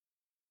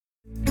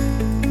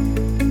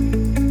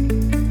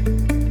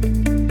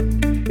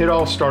It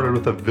all started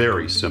with a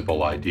very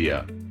simple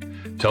idea.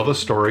 Tell the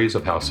stories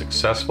of how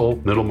successful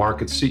middle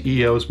market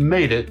CEOs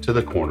made it to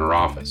the corner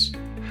office.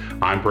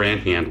 I'm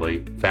Brant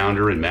Handley,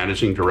 founder and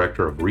managing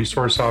director of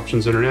Resource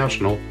Options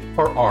International,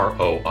 or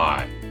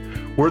ROI.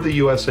 We're the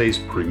USA's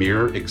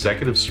premier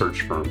executive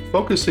search firm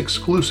focused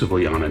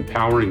exclusively on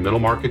empowering middle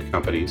market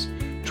companies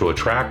to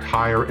attract,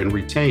 hire, and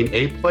retain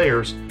A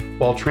players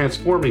while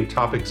transforming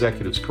top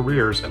executives'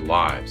 careers and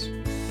lives.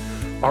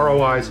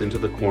 ROI's Into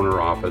the Corner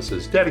office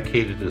is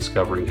dedicated to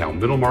discovering how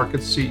middle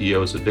market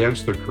CEOs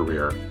advance their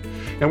career,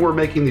 and we're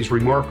making these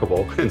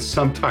remarkable and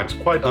sometimes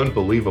quite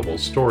unbelievable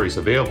stories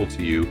available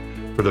to you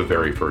for the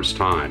very first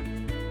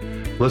time.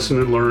 Listen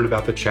and learn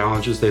about the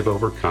challenges they've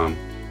overcome,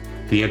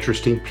 the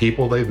interesting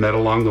people they've met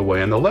along the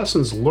way, and the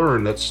lessons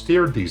learned that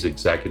steered these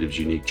executives'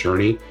 unique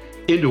journey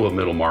into a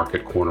middle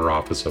market corner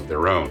office of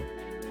their own.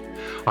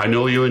 I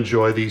know you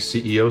enjoy these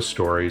CEO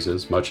stories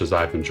as much as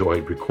I've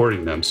enjoyed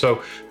recording them,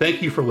 so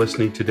thank you for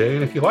listening today.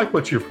 And if you like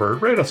what you've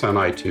heard, rate us on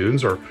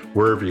iTunes or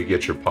wherever you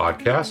get your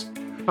podcasts.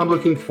 I'm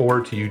looking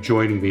forward to you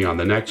joining me on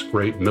the next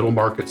great middle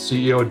market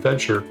CEO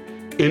adventure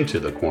into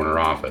the corner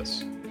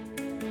office.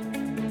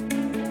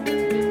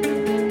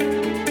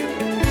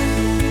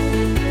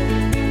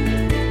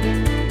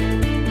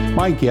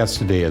 My guest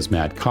today is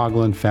Matt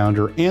Coughlin,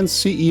 founder and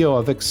CEO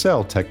of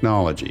Excel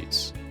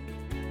Technologies.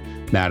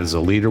 Matt is a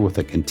leader with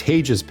a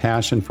contagious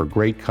passion for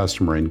great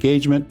customer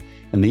engagement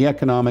and the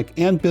economic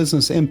and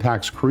business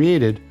impacts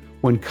created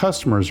when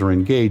customers are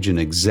engaged in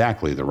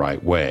exactly the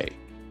right way.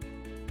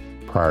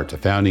 Prior to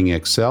founding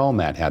Excel,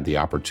 Matt had the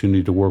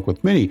opportunity to work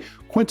with many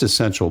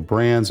quintessential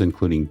brands,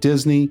 including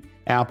Disney,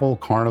 Apple,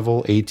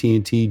 Carnival,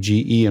 AT&T,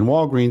 GE, and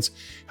Walgreens,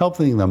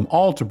 helping them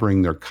all to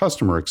bring their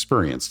customer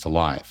experience to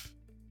life.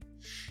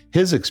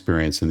 His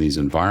experience in these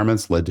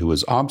environments led to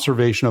his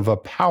observation of a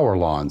power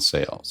law in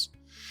sales.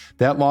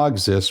 That law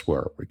exists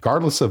where,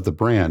 regardless of the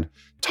brand,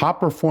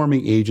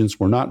 top-performing agents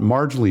were not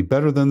marginally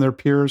better than their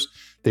peers,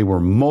 they were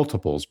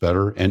multiples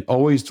better and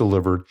always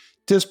delivered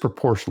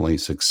disproportionately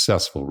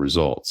successful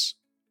results.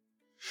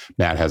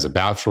 Matt has a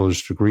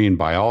bachelor's degree in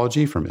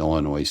biology from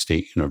Illinois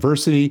State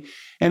University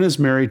and is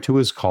married to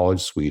his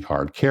college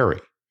sweetheart,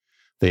 Carrie.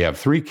 They have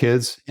 3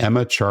 kids,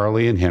 Emma,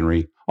 Charlie, and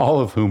Henry, all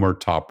of whom are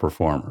top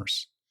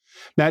performers.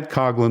 Matt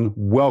Coughlin,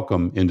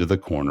 welcome into the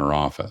corner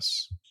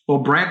office. Well,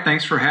 Brant,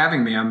 thanks for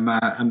having me.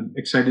 I'm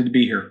excited to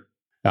be here.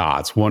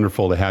 It's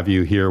wonderful to have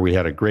you here. We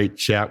had a great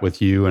chat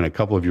with you and a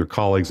couple of your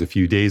colleagues a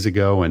few days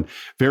ago, and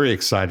very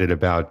excited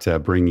about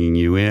bringing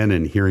you in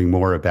and hearing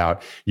more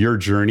about your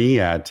journey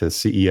to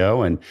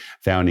CEO and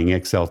founding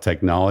Excel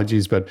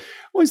Technologies. But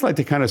I always like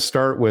to kind of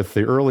start with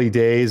the early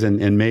days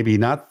and maybe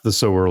not the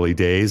so early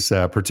days,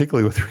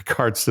 particularly with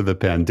regards to the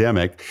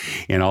pandemic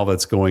and all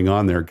that's going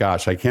on there.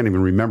 Gosh, I can't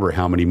even remember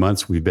how many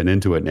months we've been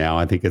into it now.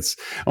 I think it's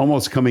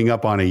almost coming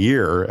up on a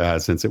year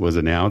since it was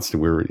announced.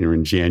 We were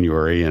in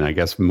January, and I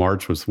guess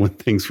March was when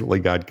things really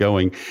got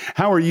going.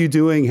 How are you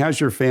doing? How's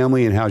your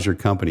family and how's your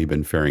company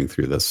been faring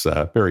through this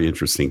very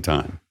interesting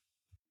time?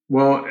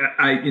 Well,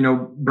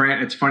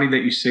 Brant, it's funny that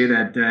you say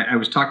that. I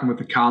was talking with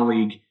a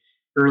colleague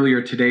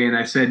earlier today, and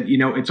I said,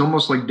 it's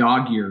almost like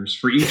dog years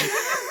for each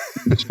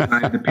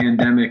survive the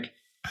pandemic,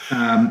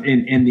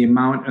 and the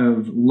amount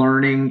of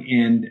learning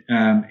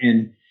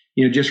and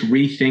just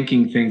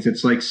rethinking things.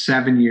 It's like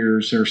 7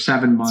 years or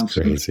 7 months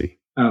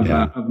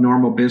of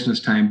normal business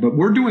time. But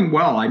we're doing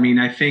well. I mean,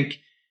 I think,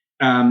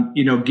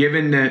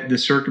 given the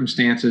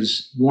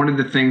circumstances, one of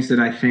the things that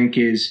I think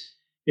is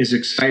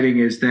exciting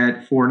is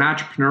that for an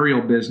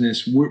entrepreneurial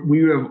business,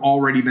 we have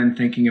already been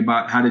thinking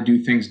about how to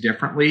do things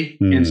differently.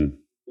 And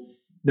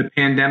the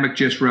pandemic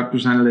just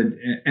represented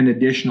an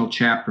additional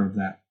chapter of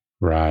that.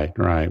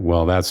 Right.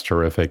 Well, that's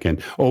terrific. And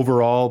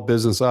overall,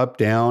 business up,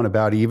 down,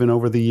 about even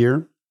over the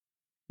year?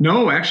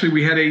 No, actually,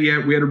 we had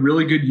a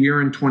really good year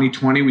in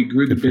 2020. We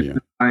grew the business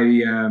by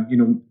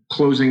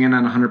closing in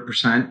on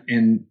 100%,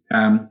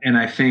 and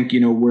I think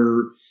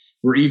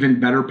we're even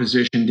better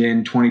positioned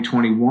in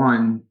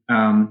 2021.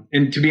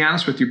 And to be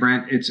honest with you,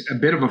 Brent, it's a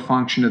bit of a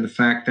function of the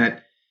fact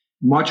that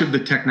much of the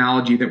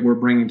technology that we're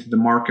bringing to the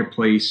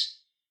marketplace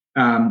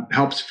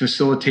helps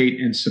facilitate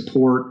and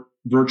support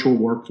virtual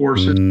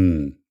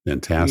workforces.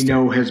 Fantastic.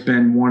 Has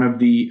been one of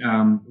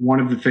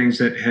the things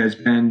that has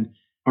been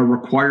a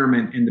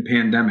requirement in the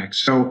pandemic.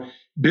 So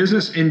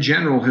business in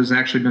general has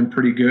actually been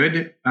pretty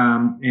good.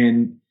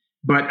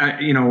 But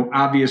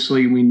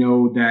obviously we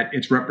know that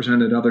it's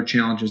represented other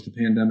challenges the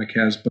pandemic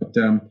has. But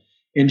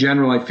in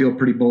general, I feel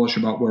pretty bullish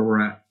about where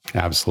we're at.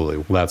 Absolutely.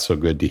 Well, that's so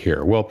good to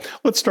hear. Well,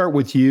 let's start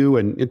with you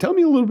and tell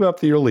me a little bit about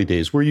the early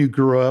days, where you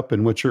grew up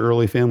and what your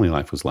early family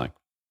life was like.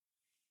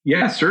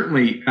 Yeah,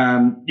 certainly.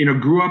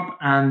 Grew up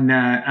on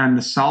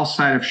the south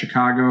side of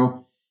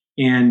Chicago,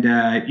 and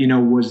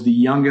was the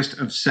youngest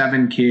of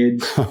 7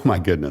 kids. Oh my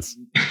goodness!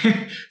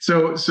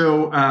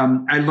 So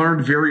I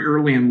learned very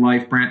early in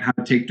life, Brant, how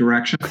to take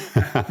direction.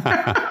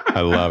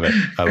 I love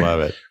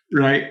it.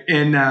 Right,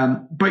 and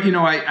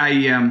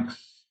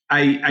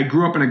I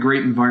grew up in a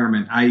great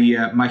environment.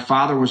 My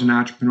father was an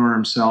entrepreneur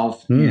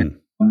himself, and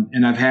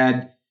I've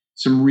had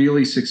some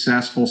really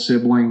successful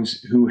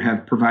siblings who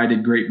have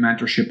provided great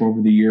mentorship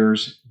over the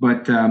years.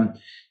 But,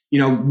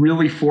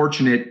 really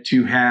fortunate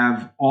to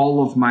have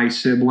all of my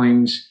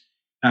siblings,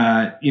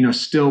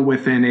 still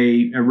within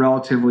a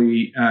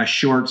relatively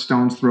short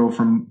stone's throw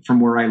from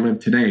where I live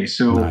today.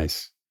 So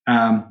nice.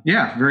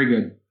 Very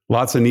good.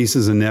 Lots of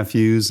nieces and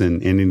nephews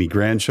and any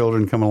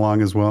grandchildren coming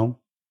along as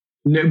well?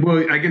 No,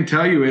 well, I can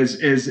tell you as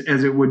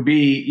it would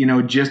be,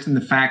 just in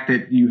the fact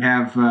that you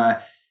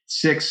have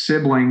 6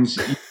 siblings,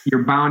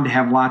 you're bound to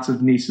have lots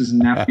of nieces and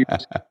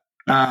nephews.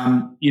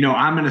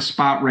 I'm in a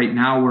spot right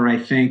now where I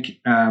think,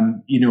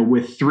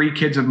 with 3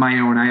 kids of my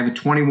own, I have a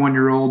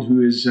 21-year-old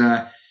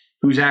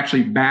who's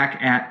actually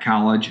back at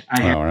college.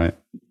 I have an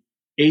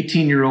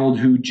 18-year-old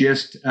who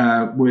just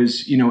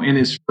was, in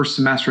his first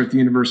semester at the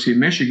University of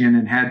Michigan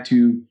and had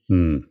to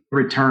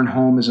return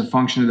home as a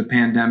function of the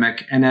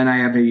pandemic. And then I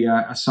have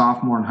a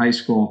sophomore in high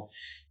school.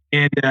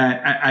 And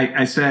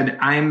I said,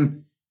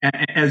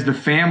 as the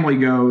family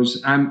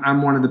goes,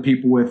 I'm one of the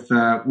people with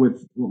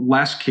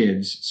less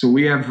kids. So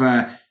we have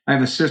I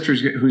have a sister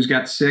who's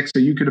got 6. So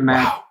you could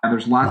imagine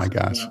there's lots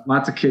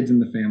of kids in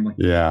the family.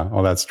 Yeah.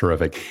 Oh, that's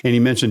terrific. And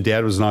you mentioned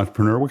Dad was an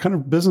entrepreneur. What kind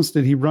of business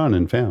did he run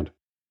and found?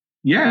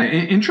 Yeah.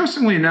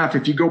 Interestingly enough,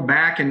 if you go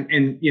back and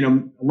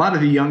a lot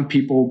of the young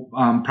people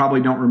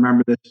probably don't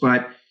remember this,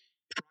 but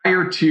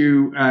prior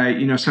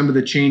to some of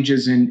the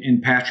changes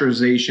in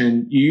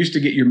pasteurization, you used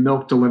to get your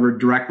milk delivered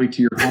directly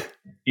to your home.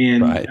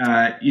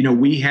 And,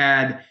 we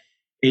had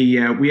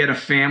a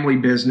family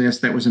business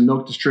that was a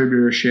milk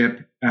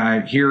distributorship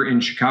here in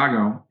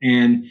Chicago.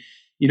 And,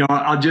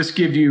 I'll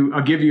give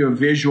you a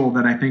visual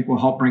that I think will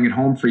help bring it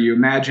home for you.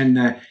 Imagine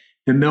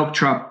the milk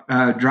truck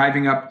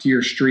driving up to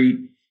your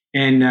street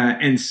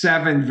and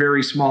 7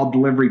 very small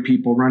delivery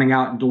people running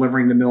out and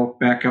delivering the milk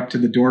back up to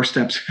the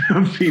doorsteps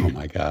of people. Oh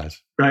my gosh.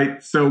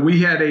 Right. So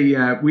we had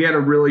a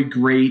really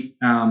great,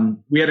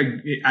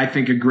 I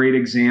think a great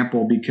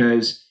example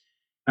because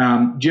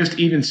just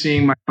even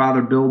seeing my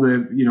father build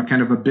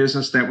kind of a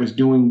business that was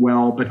doing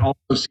well, but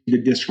also see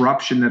the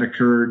disruption that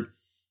occurred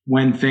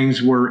when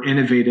things were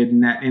innovated in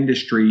that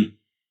industry,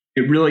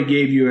 it really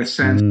gave you a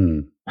sense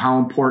of how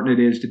important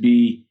it is to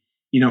be,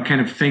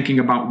 kind of thinking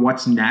about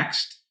what's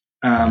next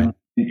and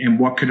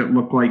what could it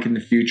look like in the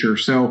future.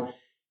 So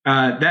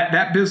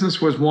that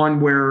business was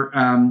one where,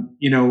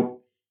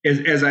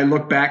 as I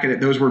look back at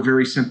it, those were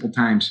very simple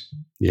times.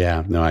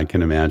 Yeah, no, I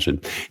can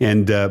imagine.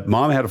 And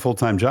Mom had a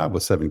full-time job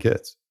with 7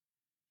 kids.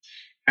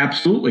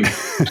 Absolutely.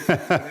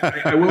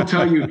 I will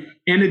tell you,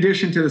 in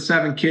addition to the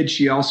 7 kids,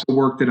 she also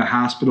worked at a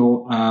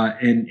hospital.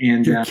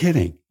 And you're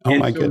kidding. Oh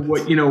my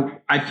goodness.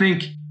 I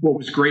think what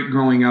was great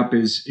growing up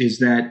is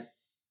that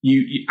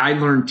I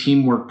learned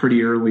teamwork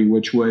pretty early,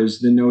 which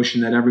was the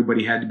notion that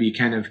everybody had to be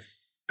kind of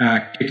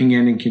kicking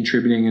in and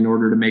contributing in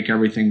order to make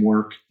everything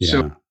work. Yeah.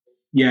 So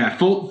yeah,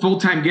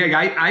 full-time gig.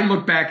 I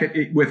look back at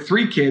it with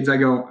 3 kids. I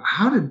go,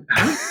 how did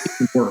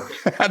it work?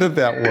 How did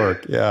that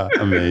work? Yeah.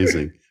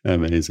 Amazing.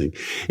 Amazing.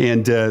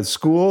 And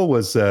school,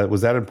 was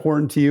that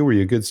important to you? Were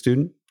you a good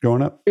student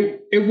growing up?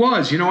 It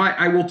was.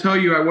 I will tell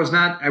you, I was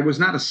not a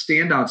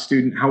standout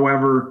student.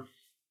 However,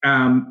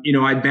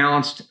 I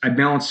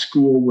balanced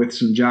school with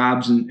some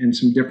jobs and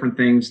some different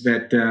things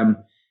that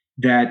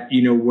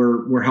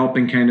were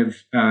helping kind of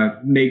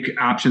make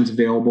options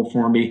available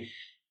for me.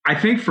 I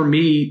think for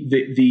me,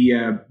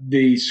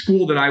 the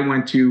school that I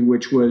went to,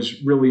 which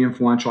was really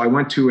influential, I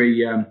went to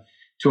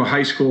a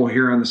high school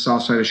here on the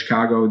south side of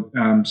Chicago,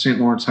 St.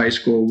 Lawrence High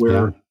School,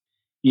 where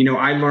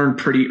I learned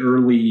pretty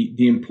early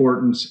the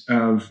importance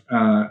of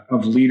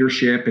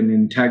leadership and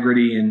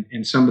integrity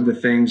and some of the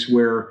things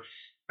where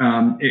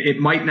it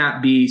might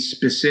not be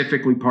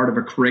specifically part of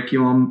a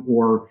curriculum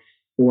or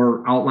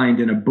outlined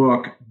in a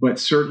book, but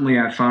certainly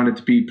I found it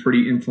to be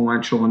pretty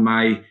influential in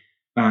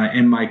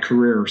my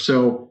career.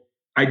 So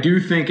I do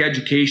think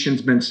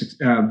education's been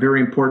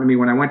very important to me.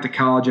 When I went to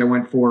college, I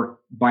went for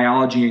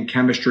biology and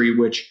chemistry,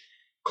 which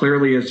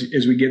clearly,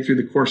 as we get through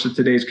the course of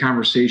today's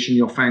conversation,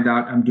 you'll find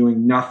out I'm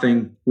doing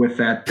nothing with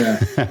that.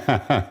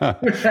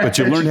 But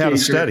you learned how to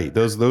study.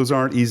 Those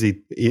aren't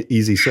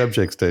easy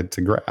subjects to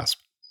grasp.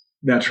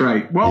 That's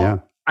right. Well, yeah.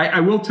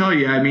 I will tell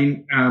you, I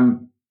mean,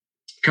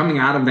 coming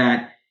out of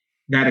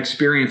that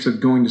experience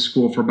of going to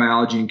school for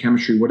biology and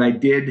chemistry, what I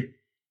did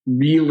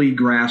really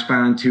grasp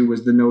onto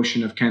was the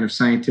notion of kind of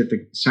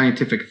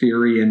scientific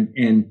theory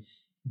and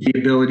the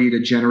ability to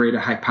generate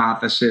a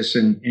hypothesis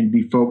and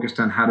be focused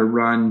on how to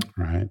run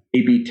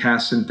A/B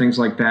tests and things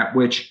like that,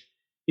 which,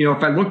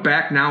 if I look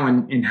back now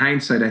in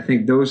hindsight, I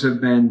think those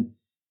have been,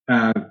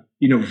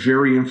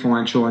 very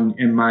influential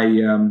in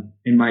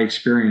my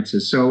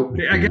experiences. So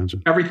I guess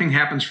everything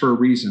happens for a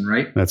reason,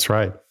 right? That's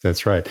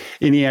right.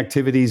 Any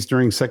activities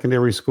during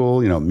secondary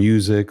school,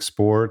 music,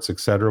 sports, et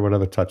cetera? What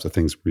other types of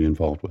things were you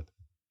involved with?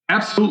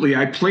 Absolutely.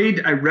 I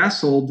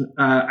wrestled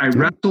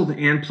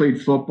and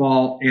played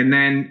football. And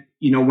then,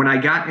 when I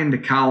got into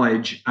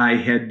college, I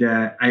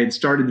had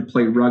started to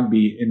play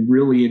rugby and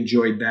really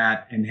enjoyed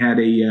that and had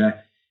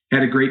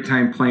a great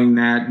time playing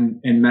that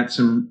and met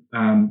some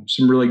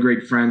really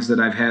great friends that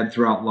I've had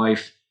throughout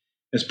life.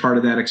 as part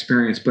of that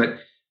experience. But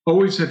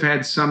always have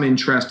had some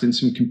interest in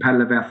some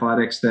competitive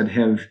athletics that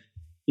have,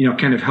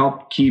 kind of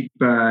helped keep,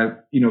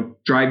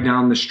 drive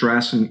down the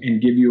stress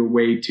and give you a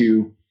way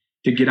to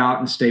get out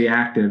and stay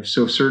active.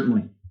 So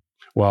certainly.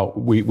 Well,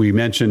 we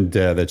mentioned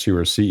that you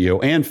were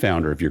CEO and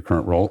founder of your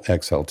current role,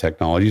 XL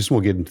Technologies. We'll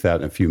get into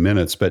that in a few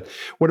minutes. But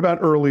what about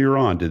earlier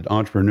on? Did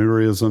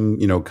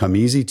entrepreneurialism, come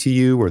easy to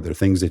you? Were there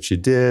things that you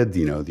did?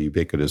 The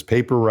ubiquitous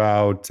paper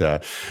route,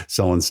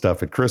 selling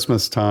stuff at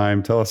Christmas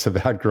time. Tell us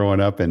about growing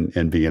up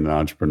and being an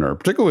entrepreneur,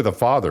 particularly with a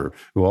father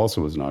who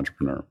also was an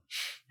entrepreneur.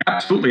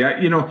 Absolutely.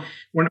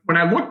 When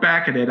I look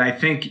back at it, I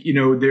think,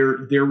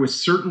 there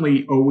was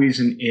certainly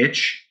always an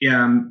itch.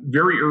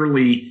 Very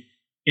early.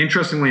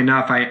 Interestingly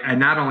enough, I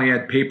not only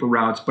had paper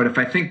routes, but if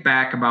I think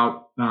back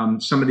about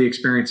some of the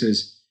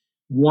experiences,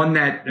 one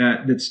that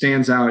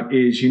stands out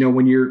is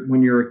when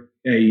you're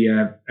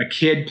a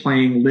kid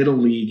playing Little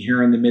League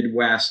here in the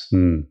Midwest,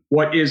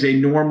 what is a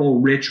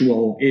normal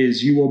ritual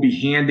is you will be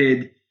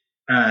handed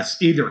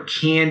either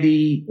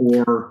candy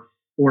or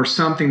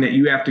something that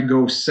you have to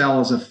go sell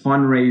as a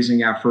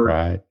fundraising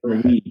effort for a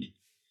league.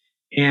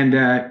 And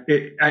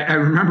I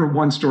remember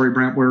one story,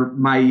 Brent, where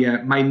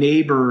my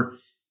neighbor,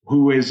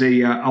 who is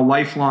a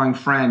lifelong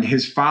friend,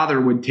 his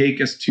father would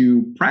take us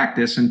to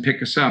practice and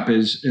pick us up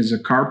as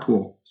a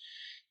carpool.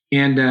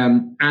 And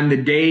on the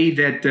day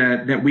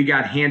that we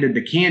got handed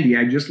the candy,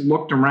 I just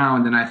looked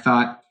around and I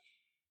thought,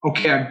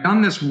 okay, I've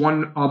done this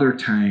one other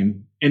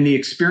time. And the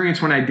experience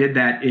when I did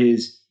that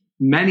is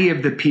many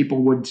of the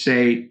people would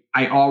say,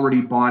 I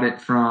already bought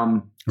it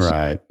from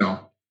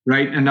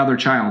another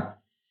child.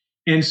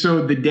 And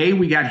so the day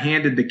we got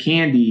handed the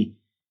candy,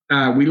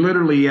 we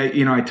literally,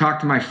 I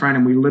talked to my friend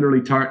and we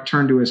literally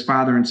turned to his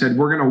father and said,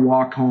 we're going to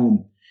walk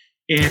home.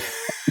 And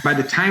by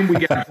the time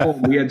we got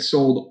home, we had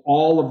sold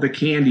all of the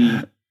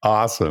candy.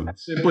 Awesome.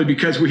 Simply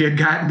because we had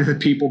gotten to the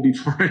people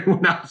before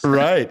anyone else.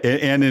 Right.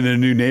 And in a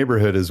new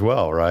neighborhood as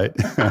well, right?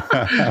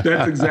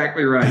 That's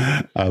exactly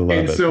right. I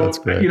love it. So, that's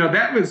great.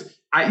 That was,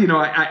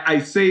 I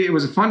say it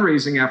was a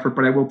fundraising effort,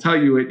 but I will tell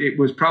you, it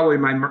was probably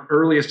my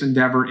earliest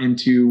endeavor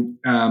into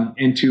an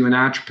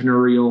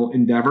entrepreneurial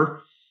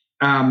endeavor.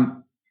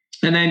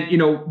 And then,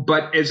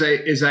 but as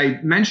I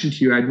mentioned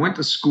to you, I went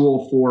to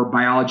school for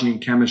biology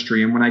and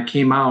chemistry. And when I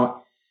came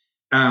out,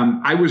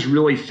 I was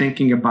really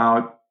thinking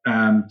about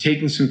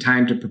taking some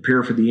time to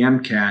prepare for the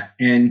MCAT.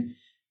 And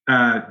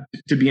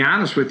to be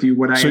honest with you,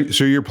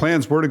 So your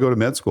plans were to go to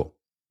med school?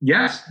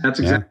 Yes, that's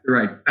exactly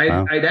right.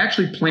 I'd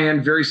actually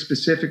planned very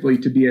specifically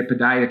to be a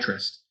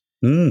podiatrist.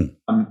 And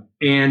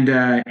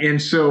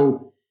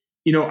so,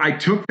 I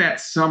took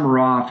that summer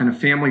off, and a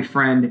family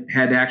friend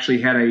had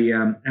actually had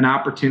an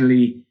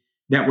opportunity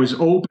that was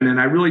open. And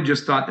I really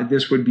just thought that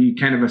this would be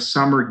kind of a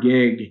summer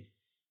gig,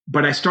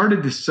 but I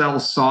started to sell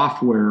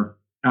software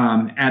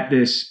at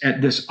this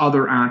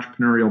other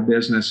entrepreneurial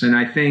business. And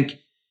I think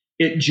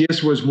it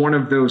just was one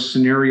of those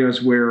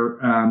scenarios where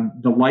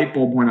the light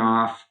bulb went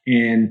off,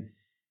 and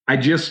I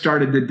just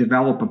started to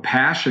develop a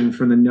passion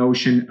for the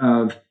notion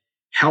of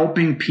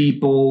helping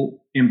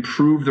people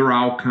improve their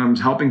outcomes,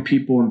 helping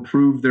people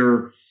improve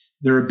their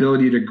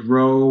ability to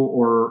grow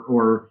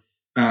or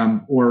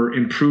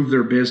improve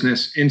their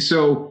business. And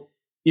so,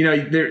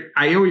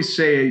 I always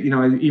say,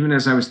 even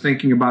as I was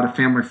thinking about a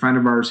family friend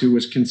of ours who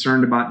was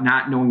concerned about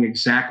not knowing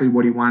exactly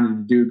what he wanted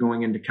to do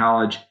going into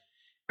college,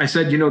 I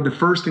said, the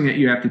first thing that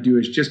you have to do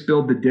is just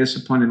build the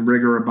discipline and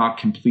rigor about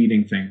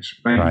completing things,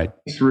 right?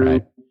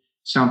 Through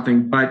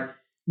something. But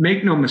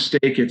make no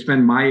mistake, it's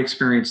been my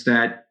experience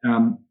that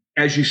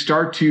as you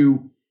start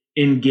to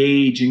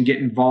engage and get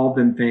involved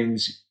in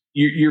things,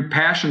 your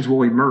passions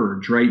will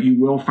emerge, right? You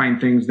will find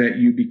things that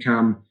you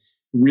become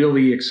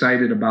really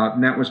excited about.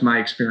 And that was my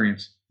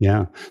experience.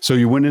 Yeah. So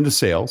you went into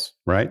sales,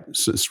 right?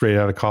 Straight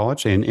out of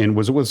college. And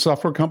was it with a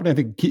software company? I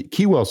think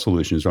Keywell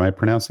Solutions. Am I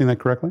pronouncing that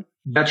correctly?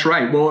 That's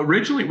right. Well,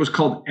 originally it was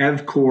called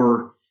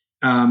EvCore,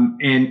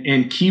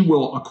 and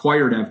Keywell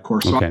acquired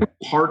EvCore. So I was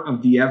part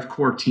of the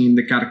EvCore team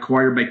that got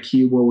acquired by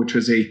Keywell, which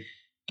was a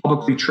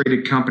publicly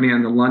traded company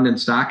on the London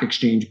Stock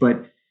Exchange.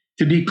 But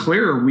to be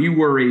clear, we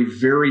were a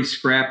very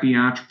scrappy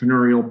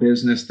entrepreneurial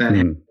business that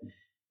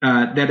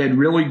had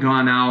really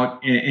gone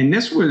out. And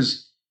this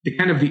was the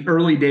kind of the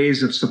early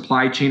days of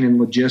supply chain and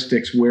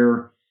logistics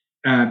where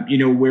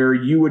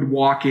you would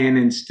walk in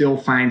and still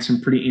find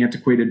some pretty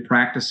antiquated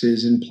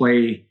practices in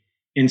play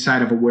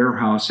inside of a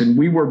warehouse. And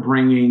we were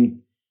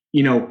bringing,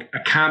 a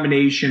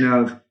combination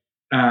of,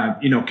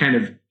 kind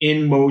of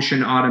in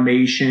motion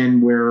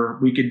automation where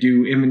we could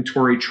do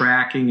inventory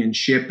tracking and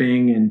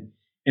shipping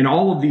and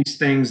all of these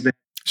things that.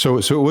 So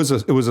it was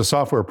a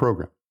software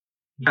program.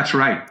 That's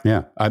right.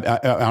 Yeah.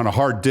 On a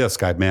hard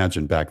disk, I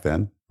imagine back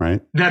then,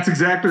 right? That's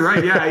exactly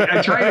right. Yeah.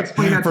 I try to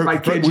explain that to my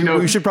kids.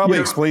 We should probably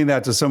explain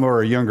that to some of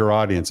our younger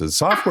audiences.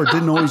 Software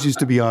didn't always used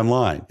to be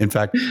online. In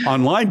fact,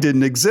 online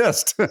didn't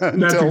exist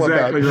until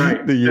about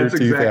the year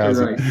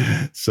 2000.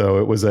 Right. So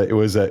it was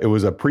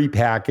a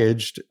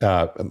prepackaged,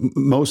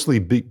 mostly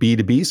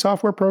B2B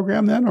software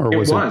program then, or it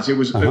was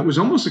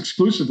almost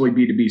exclusively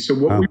B2B. So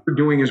what we were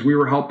doing is we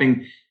were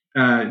helping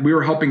we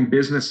were helping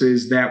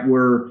businesses that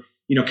were,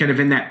 kind of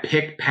in that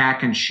pick,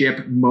 pack, and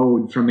ship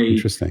mode from a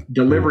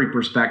delivery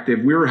perspective.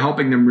 We were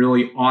helping them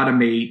really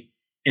automate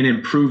and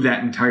improve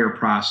that entire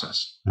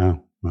process.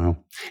 Wow.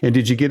 And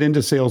did you get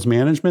into sales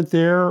management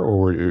there,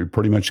 or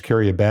pretty much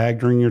carry a bag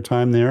during your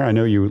time there? I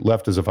know you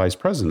left as a vice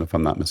president, if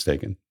I'm not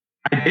mistaken.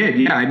 I did.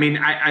 Yeah. I mean,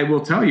 I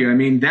will tell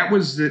you, that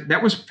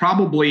was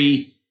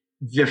probably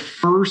the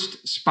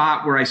first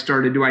spot where I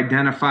started to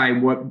identify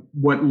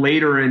what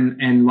later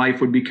in life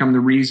would become the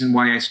reason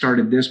why I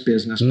started this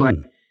business. But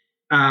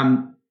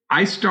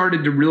I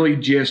started to really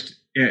just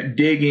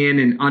dig in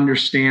and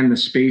understand the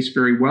space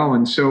very well.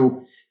 And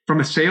so from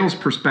a sales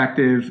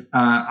perspective,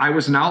 I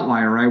was an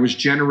outlier. I was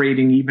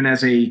generating, even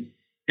as a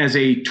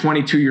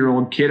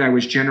 22-year-old kid, I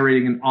was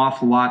generating an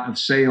awful lot of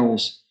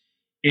sales.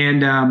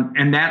 And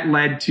that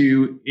led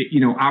to,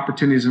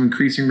 opportunities of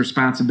increasing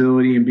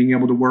responsibility and being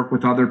able to work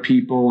with other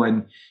people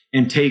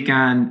and take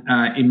on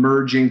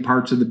emerging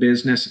parts of the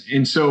business.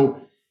 And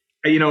so,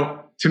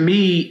 to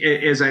me,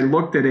 as I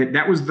looked at it,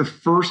 that was the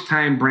first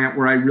time, Brant,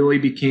 where I really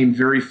became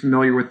very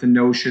familiar with the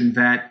notion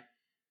that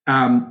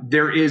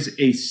there is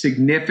a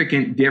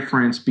significant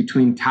difference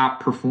between top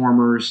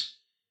performers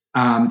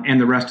and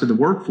the rest of the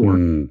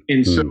workforce.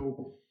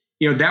 So,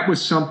 that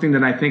was something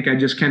that I think I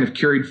just kind of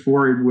carried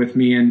forward with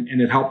me, and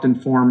it helped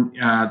inform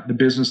the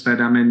business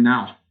that I'm in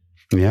now.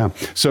 Yeah.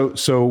 So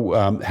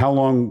how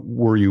long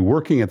were you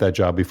working at that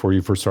job before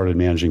you first started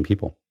managing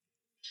people?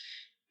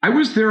 I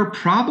was there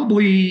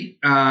probably,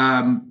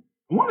 I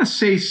want to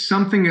say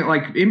something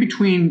like in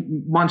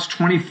between months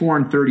 24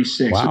 and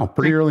 36. Wow,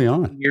 pretty early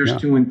on. Years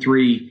 2 and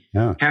 3,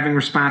 having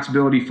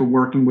responsibility for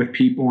working with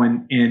people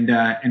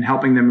and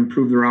helping them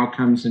improve their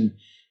outcomes and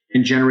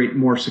generate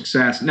more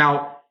success.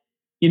 Now,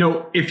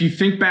 if you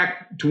think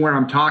back to where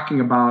I'm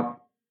talking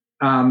about,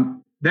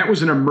 that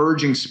was an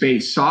emerging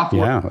space.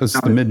 Software. Yeah, it was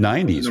the mid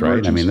 90s,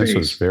 right? This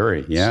was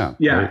very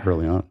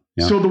early on.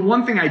 Yeah. So the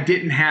one thing I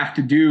didn't have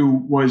to do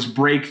was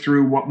break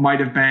through what might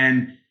have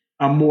been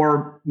a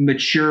more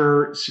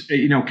mature,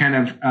 kind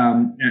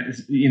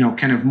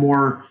of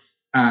more,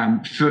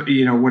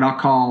 what I'll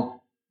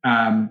call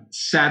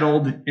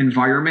settled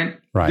environment.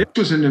 Right. This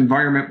was an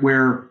environment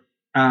where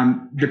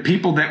the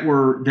people that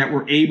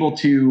were able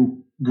to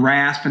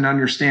grasp and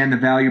understand the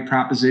value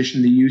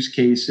proposition, the use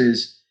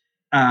cases,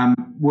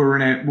 we're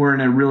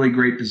in a really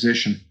great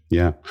position.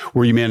 Yeah.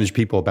 Were you manage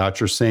people about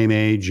your same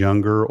age,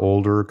 younger,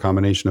 older,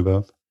 combination of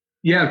both?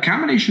 Yeah, a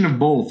combination of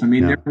both.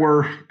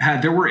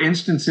 There were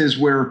instances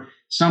where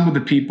some of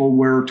the people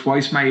were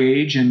twice my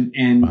age, and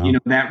wow.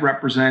 That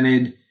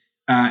represented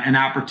an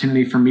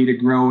opportunity for me to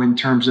grow in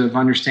terms of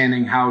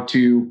understanding how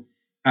to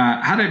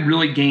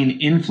really gain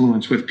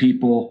influence with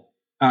people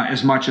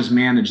as much as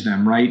manage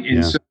them, right?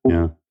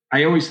 And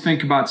I always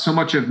think about so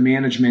much of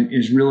management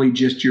is really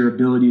just your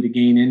ability to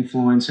gain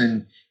influence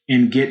and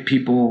get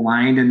people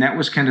aligned. And that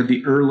was kind of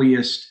the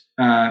earliest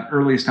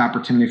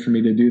opportunity for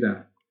me to do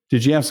that.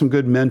 Did you have some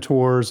good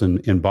mentors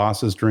and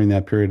bosses during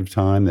that period of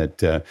time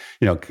that,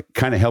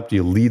 kind of helped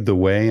you lead the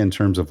way in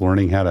terms of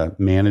learning how to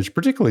manage,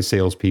 particularly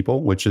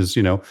salespeople, which is,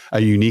 a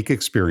unique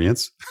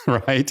experience,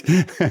 right?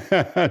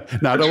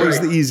 Not always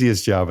the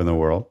easiest job in the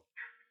world.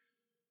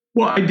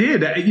 Well, I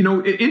did.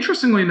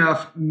 Interestingly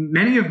enough,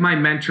 many of my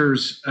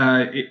mentors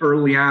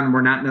early on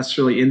were not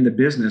necessarily in the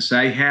business.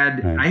 I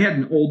had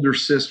an older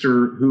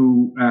sister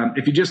who,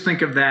 if you just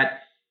think of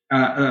that,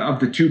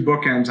 of the two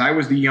bookends, I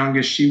was the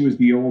youngest, she was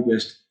the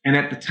oldest. And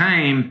at the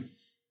time,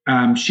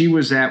 she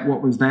was at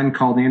what was then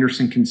called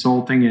Anderson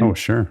Consulting. And, oh,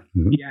 sure.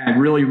 Mm-hmm. Yeah,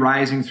 really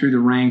rising through the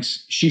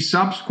ranks. She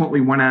subsequently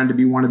went on to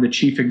be one of the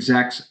chief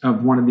execs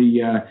of one of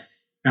the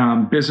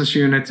business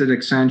units at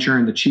Accenture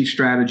and the chief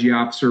strategy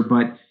officer.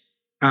 But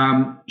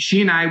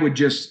she and I would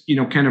just,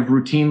 kind of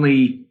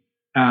routinely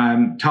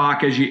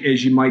talk, as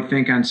you might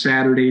think, on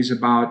Saturdays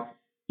about,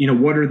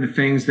 what are the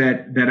things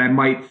that I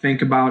might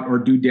think about or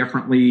do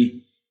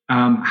differently,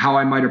 how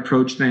I might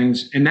approach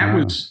things, and that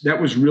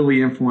was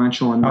really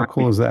influential. How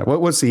cool is that?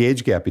 What's the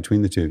age gap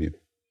between the two of you?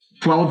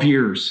 12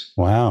 years.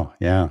 Wow.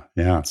 Yeah.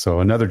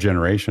 So another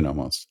generation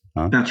almost.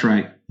 Huh? That's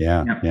right.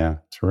 Yeah. Yep. Yeah.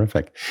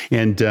 Terrific.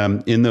 And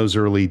in those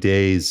early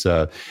days,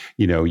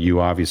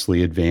 you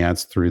obviously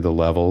advanced through the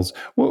levels.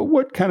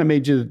 What kind of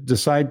made you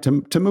decide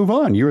to move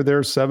on? You were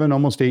there 7,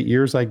 almost 8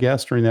 years, I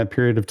guess, during that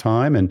period of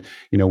time, and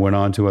went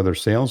on to other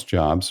sales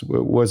jobs.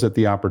 Was it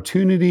the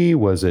opportunity?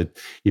 Was it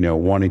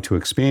wanting to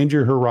expand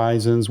your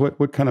horizons?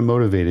 What kind of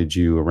motivated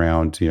you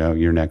around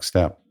your next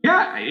step?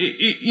 Yeah,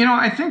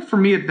 I think for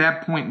me at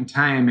that point in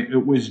time,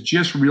 it was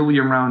just really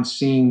around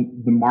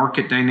seeing the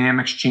market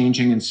dynamics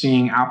changing and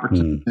seeing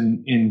opportunities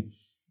in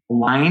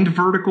aligned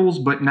verticals,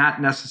 but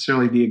not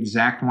necessarily the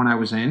exact one I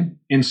was in.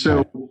 And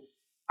so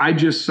I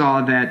just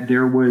saw that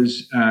there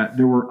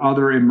were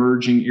other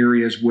emerging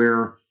areas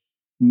where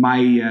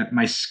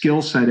my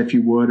skill set, if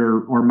you would,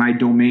 or my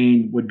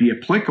domain would be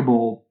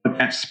applicable, but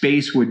that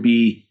space would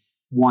be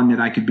one that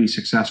I could be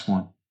successful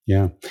in.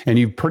 Yeah, and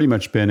you've pretty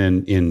much been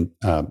in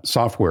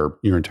software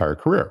your entire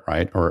career,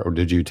 right? Or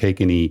did you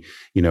take any,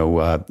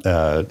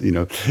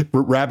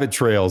 rabbit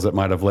trails that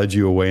might have led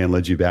you away and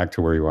led you back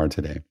to where you are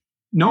today?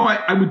 No,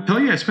 I would tell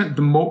you I spent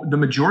the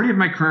majority of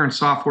my career in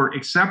software,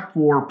 except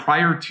for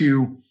prior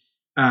to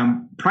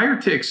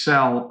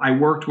Excel. I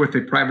worked with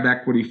a private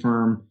equity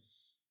firm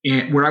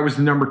where I was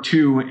the number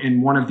 2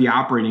 in one of the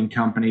operating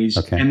companies,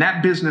 and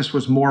that business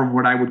was more of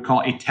what I would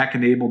call a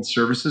tech-enabled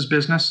services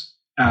business.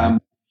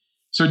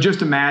 So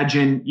just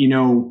imagine,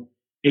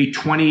 a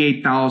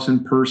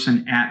 28,000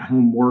 person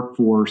at-home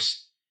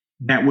workforce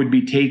that would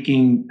be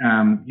taking,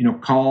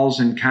 calls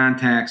and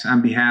contacts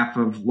on behalf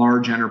of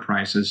large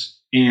enterprises.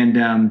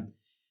 And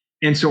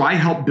so I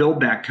helped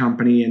build that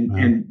company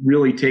and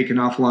really take an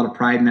awful lot of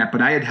pride in that.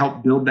 But I had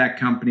helped build that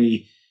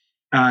company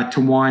to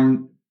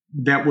one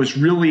that was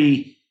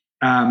really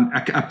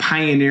a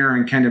pioneer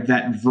in kind of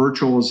that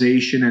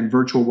virtualization and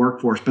virtual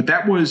workforce. But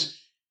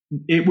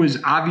it was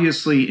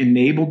obviously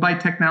enabled by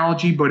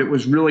technology, but it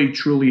was really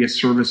truly a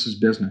services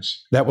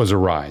business. That was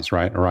Arise,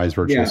 right? Arise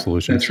Virtual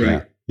Solutions. That's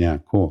right. Yeah,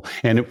 cool.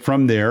 And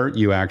from there,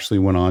 you actually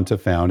went on to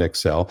found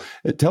Excel.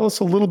 Tell us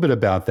a little bit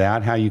about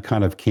that, how you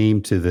kind of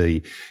came to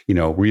the,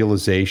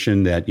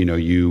 realization that,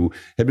 you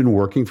had been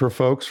working for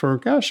folks for,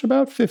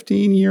 about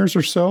 15 years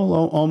or so,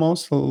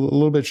 almost a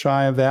little bit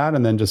shy of that,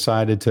 and then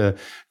decided to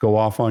go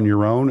off on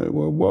your own.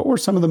 What were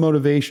some of the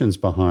motivations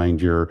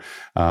behind your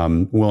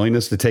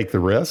willingness to take the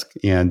risk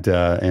and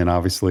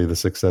obviously the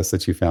success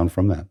that you found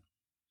from that?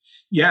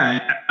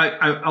 Yeah,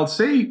 I'll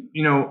say,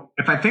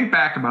 if I think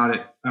back about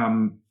it,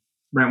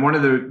 Brent, one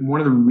of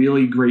the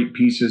really great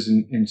pieces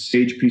and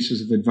sage pieces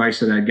of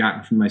advice that I'd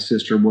gotten from my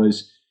sister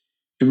was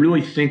to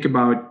really think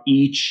about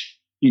each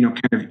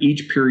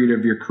period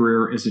of your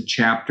career as a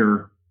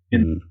chapter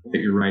that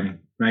you're writing,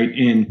 right?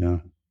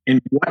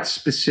 And what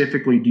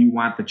specifically do you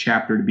want the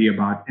chapter to be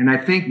about? And I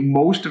think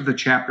most of the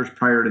chapters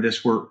prior to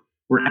this were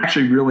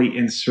actually really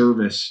in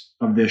service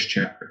of this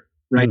chapter,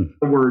 right? In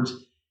other words,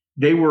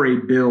 they were a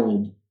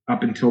build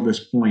up until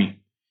this point.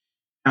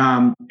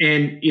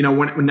 In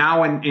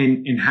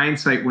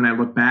hindsight, when I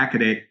look back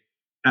at it,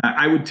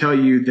 I would tell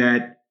you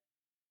that,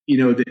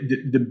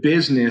 the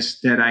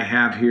business that I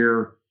have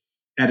here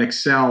at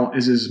Excel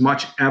is as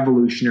much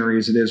evolutionary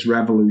as it is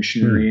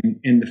revolutionary.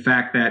 And the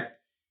fact that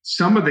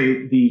some of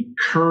the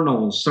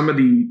kernels, some of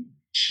the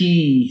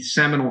key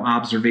seminal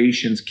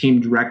observations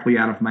came directly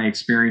out of my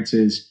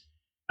experiences,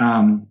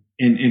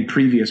 in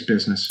previous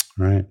business.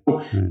 Right.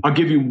 I'll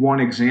give you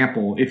one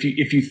example. If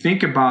you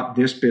think about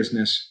this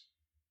business,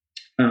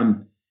 I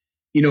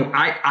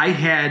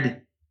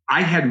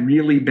had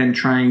really been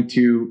trying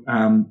to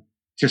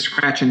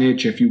scratch an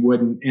itch, if you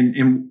would.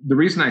 And the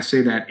reason I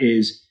say that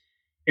is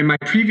in my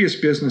previous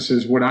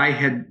businesses, what I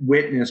had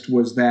witnessed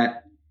was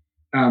that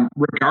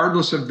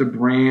regardless of the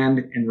brand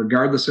and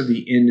regardless of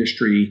the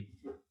industry,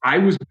 I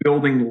was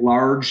building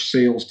large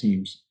sales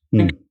teams.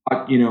 Think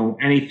about,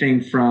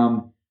 anything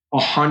from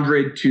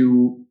 100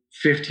 to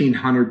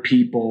 1,500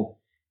 people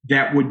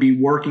that would be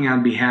working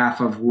on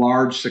behalf of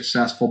large,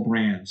 successful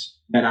brands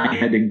that I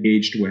had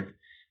engaged with.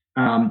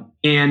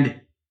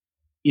 In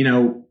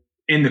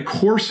the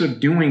course of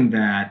doing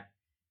that,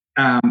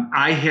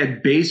 I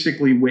had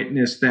basically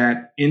witnessed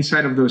that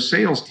inside of those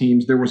sales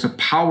teams, there was a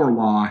power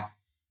law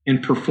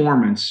in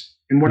performance.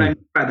 And what I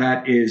mean by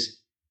that is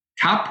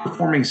top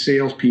performing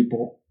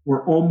salespeople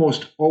were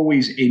almost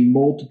always a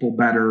multiple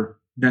better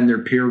than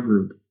their peer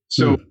group.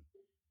 So,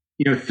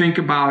 think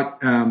about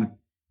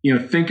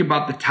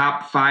the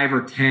top 5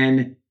 or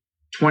 10,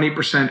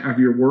 20% of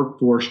your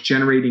workforce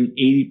generating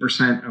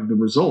 80% of the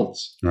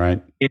results.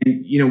 Right.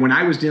 And, when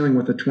I was dealing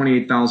with a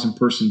 28,000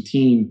 person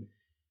team,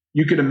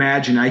 you could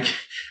imagine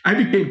I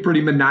became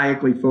pretty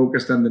maniacally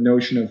focused on the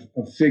notion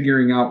of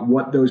figuring out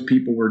what those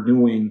people were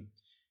doing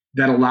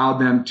that allowed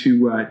them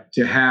to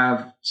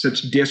have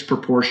such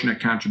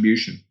disproportionate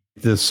contribution.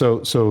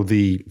 So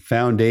the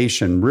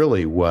foundation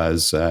really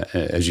was,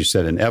 as you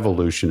said, an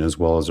evolution as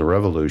well as a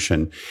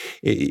revolution.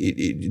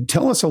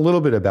 Tell us a little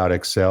bit about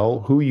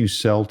Excel, who you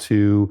sell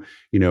to,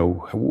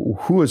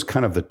 who is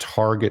kind of the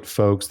target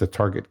folks, the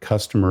target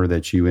customer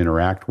that you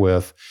interact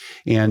with,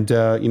 and,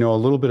 a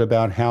little bit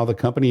about how the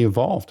company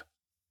evolved.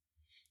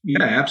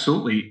 Yeah,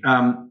 absolutely.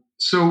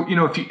 So,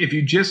 if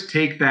you just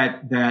take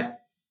that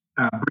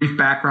brief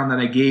background that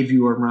I gave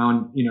you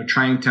around,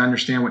 trying to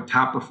understand what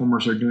top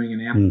performers are doing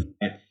in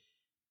Amplify,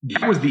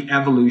 that was the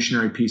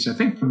evolutionary piece. I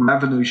think the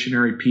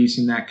revolutionary piece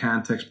in that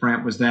context,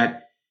 Brent, was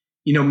that,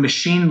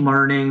 machine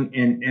learning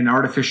and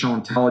artificial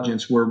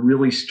intelligence were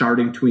really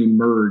starting to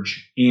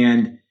emerge.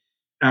 And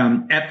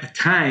at the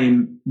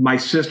time, my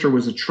sister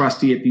was a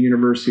trustee at the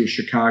University of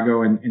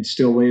Chicago and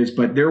still is,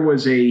 but there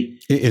was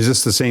Is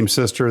this the same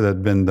sister that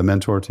had been the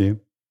mentor to you?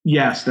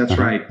 Yes, that's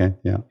right. Okay,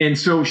 yeah. And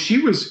so she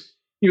was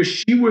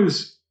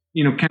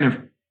kind of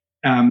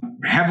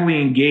heavily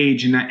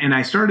engaged, and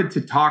I started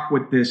to talk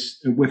with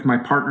my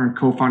partner and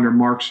co-founder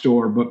Mark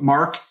Storr. But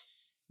Mark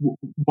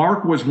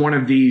was one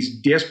of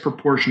these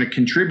disproportionate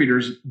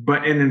contributors,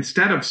 and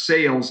instead of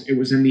sales, it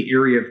was in the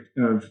area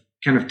of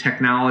kind of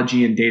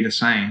technology and data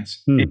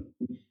science. And,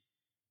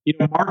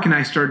 Mark and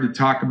I started to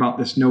talk about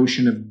this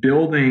notion of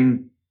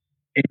building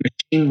a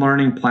machine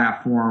learning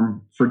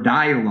platform for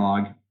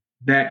dialogue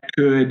that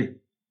could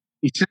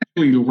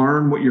essentially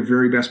learn what your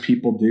very best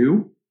people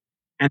do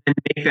and then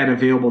make that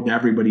available to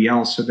everybody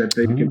else so that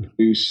they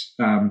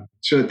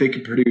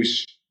can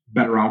produce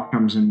better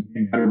outcomes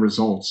and better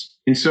results.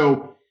 And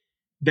so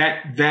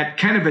that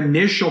kind of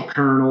initial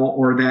kernel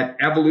or that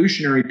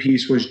evolutionary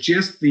piece was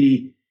just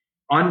the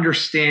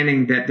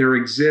understanding that there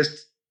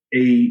exists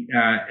a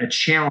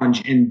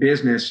challenge in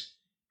business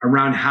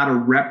around how to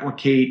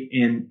replicate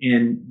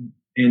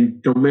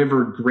and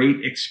deliver great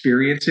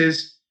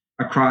experiences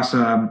across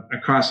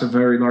a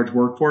very large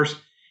workforce.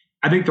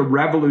 I think the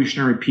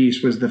revolutionary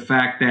piece was the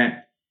fact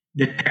that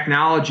the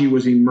technology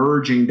was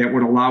emerging that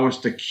would allow us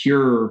to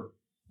cure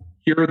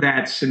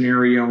that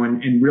scenario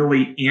and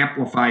really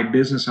amplify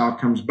business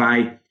outcomes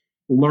by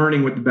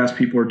learning what the best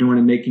people are doing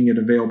and making it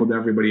available to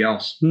everybody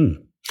else.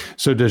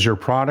 So does your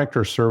product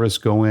or service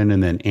go in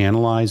and then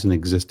analyze an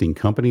existing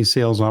company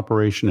sales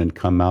operation and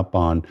come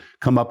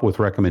up with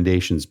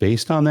recommendations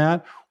based on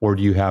that? Or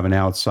do you have an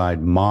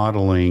outside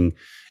modeling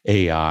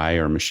AI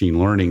or machine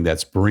learning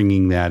that's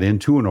bringing that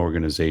into an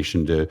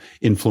organization to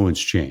influence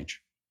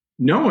change?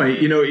 No,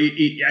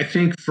 I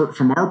think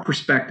from our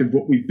perspective,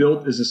 what we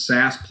built is a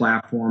SaaS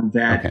platform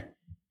that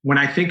when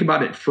I think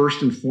about it,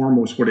 first and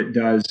foremost, what it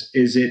does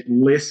is it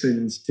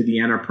listens to the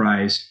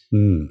enterprise.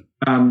 And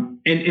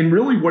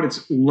really what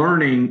it's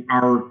learning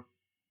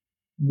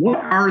what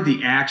are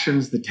the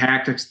actions, the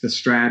tactics, the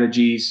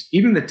strategies,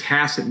 even the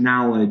tacit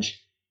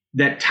knowledge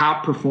that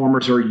top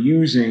performers are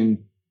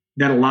using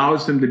that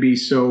allows them to be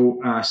so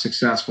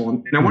successful.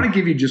 And I want to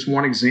give you just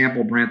one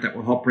example, Brant, that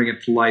will help bring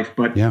it to life.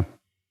 But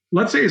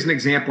let's say as an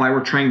example, I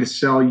were trying to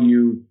sell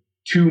you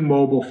 2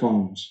 mobile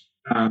phones.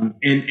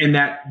 And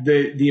that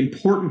the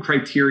important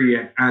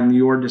criteria on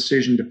your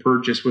decision to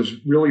purchase was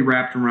really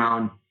wrapped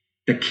around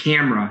the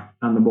camera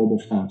on the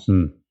mobile phones.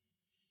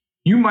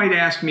 You might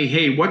ask me,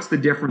 hey, what's the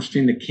difference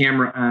between the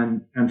camera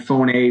on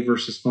phone A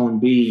versus phone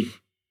B?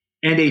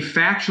 And a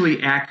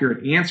factually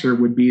accurate answer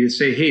would be to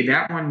say, hey,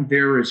 that one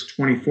there is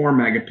 24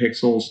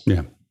 megapixels,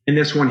 and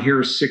this one here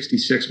is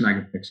 66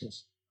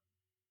 megapixels.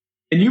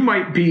 And you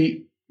might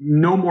be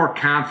no more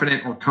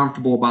confident or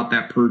comfortable about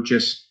that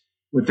purchase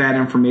with that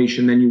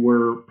information than you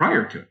were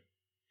prior to it.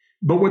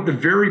 But what the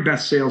very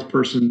best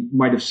salesperson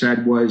might have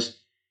said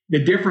was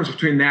the difference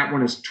between that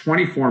one is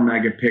 24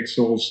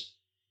 megapixels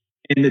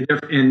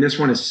and this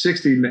one is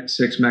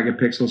 66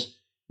 megapixels,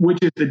 which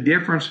is the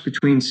difference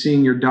between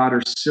seeing your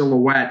daughter's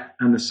silhouette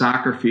on the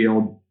soccer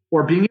field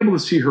or being able to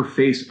see her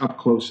face up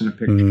close in a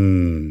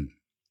picture.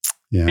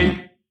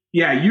 And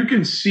you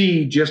can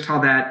see just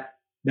how that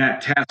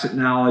tacit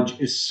knowledge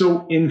is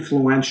so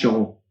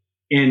influential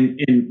in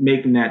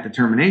making that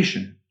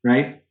determination,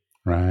 right?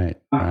 Right.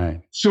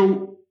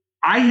 So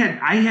I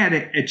had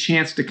a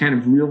chance to kind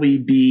of really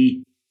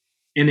be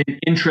in an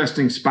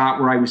interesting spot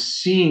where I was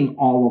seeing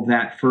all of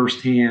that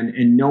firsthand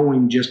and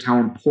knowing just how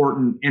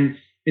important and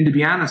to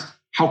be honest,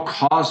 how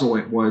causal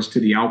it was to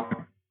the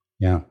outcome.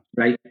 Yeah.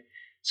 Right.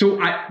 So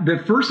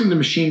the first thing the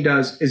machine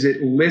does is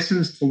it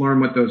listens to learn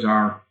what those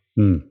are,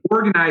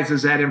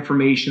 organizes that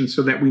information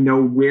so that we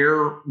know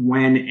where,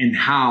 when, and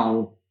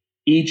how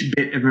each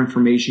bit of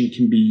information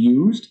can be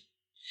used.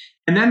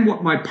 And then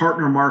what my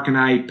partner Mark and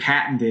I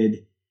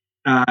patented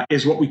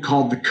is what we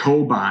call the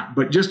cobot.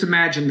 But just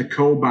imagine the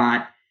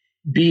cobot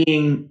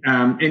being,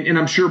 and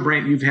I'm sure,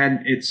 Brant, you've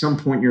had at some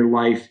point in your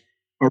life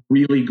a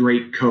really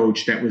great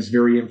coach that was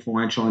very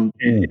influential. And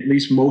at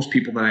least most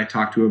people that I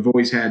talk to have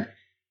always had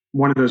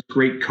one of those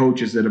great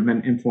coaches that have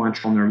been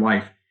influential in their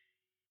life.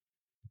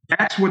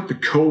 That's what the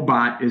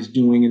cobot is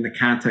doing in the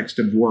context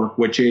of work,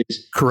 which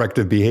is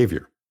corrective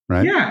behavior,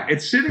 right? Yeah,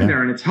 it's sitting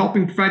there and it's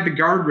helping provide the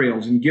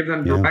guardrails and give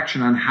them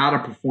direction on how to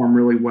perform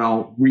really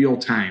well real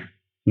time.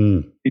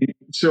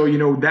 So,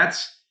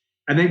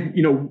 I think,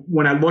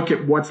 when I look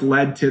at what's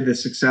led to the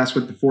success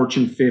with the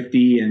Fortune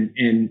 50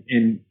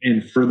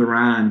 and further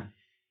on,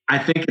 I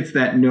think it's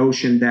that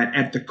notion that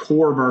at the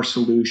core of our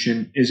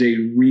solution is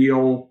a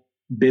real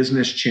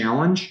business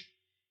challenge.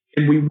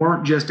 And we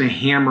weren't just a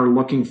hammer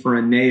looking for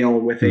a nail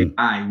with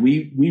AI.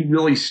 We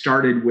really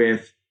started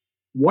with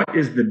what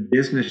is the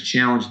business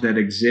challenge that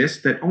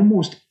exists that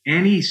almost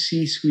any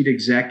C-suite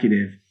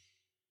executive,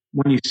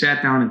 when you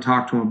sat down and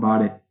talked to them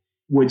about it,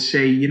 would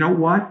say, you know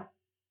what?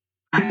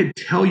 I could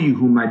tell you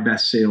who my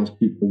best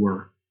salespeople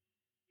were.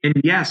 And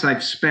yes,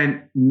 I've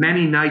spent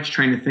many nights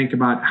trying to think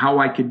about how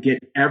I could get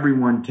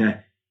everyone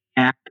to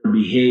act or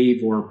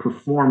behave or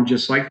perform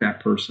just like that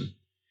person.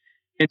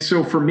 And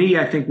so for me,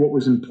 I think what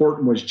was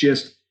important was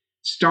just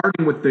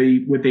starting with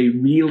a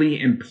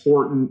really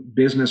important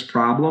business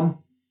problem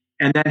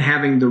and then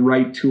having the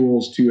right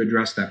tools to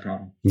address that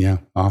problem. Yeah,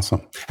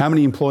 awesome. How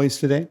many employees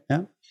today?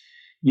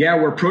 Yeah,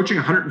 we're approaching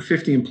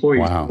 150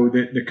 employees. Wow. So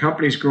the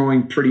company's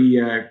growing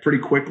pretty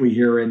quickly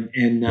here,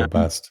 and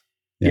robust.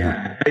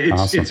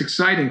 It's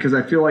exciting because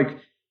I feel like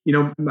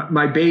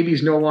my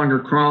baby's no longer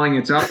crawling;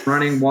 it's up,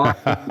 running,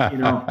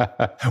 walking.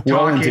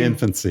 Well into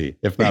infancy,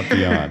 if not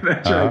beyond.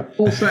 That's right.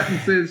 Full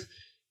sentences.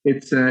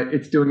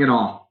 It's doing it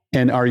all.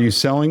 And are you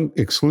selling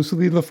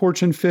exclusively to the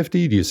Fortune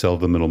 50? Do you sell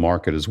to the middle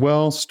market as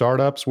well?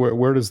 Startups?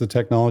 Where does the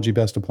technology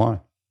best apply?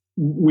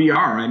 We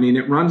are. I mean,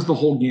 it runs the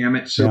whole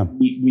gamut. So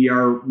we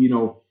are.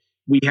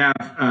 We have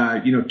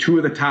two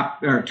of the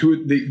top,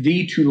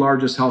 the two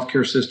largest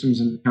healthcare systems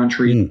in the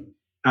country.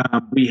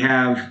 We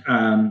have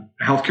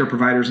healthcare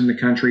providers in the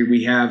country.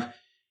 We have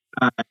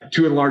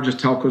two of the largest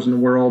telcos in the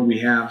world. We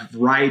have a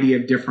variety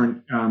of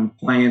different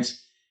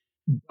clients.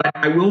 But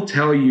I will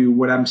tell you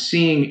what I'm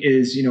seeing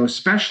is,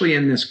 especially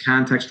in this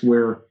context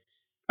where,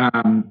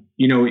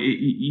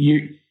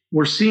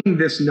 we're seeing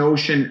this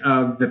notion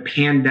of the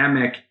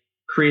pandemic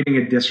creating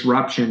a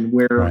disruption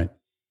where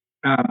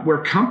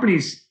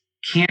companies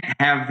can't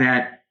have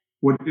that,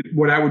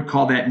 what I would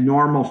call that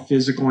normal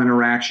physical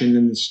interaction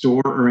in the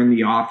store or in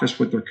the office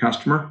with their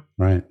customer.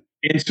 Right.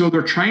 And so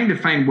they're trying to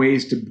find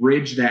ways to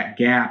bridge that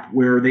gap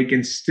where they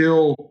can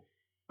still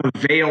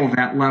avail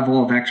that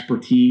level of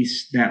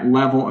expertise, that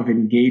level of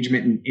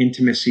engagement and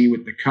intimacy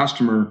with the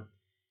customer,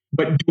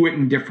 but do it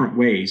in different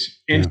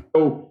ways. And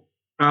so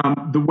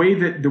the way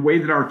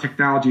that our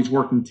technology is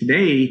working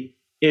today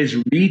is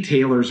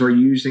retailers are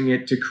using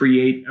it to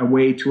create a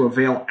way to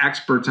avail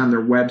experts on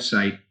their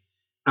website.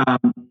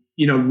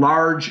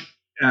 Large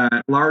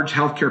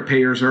healthcare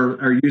payers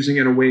are using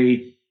it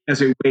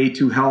as a way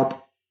to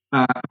help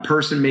a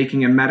person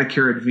making a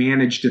Medicare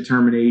Advantage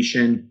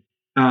determination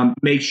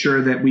make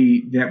sure that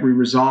we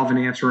resolve and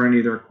answer any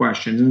of their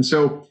questions. And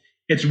so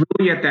it's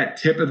really at that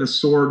tip of the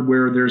sword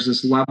where there's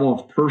this level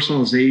of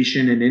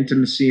personalization and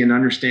intimacy and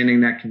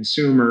understanding that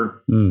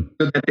consumer so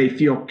that they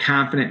feel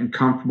confident and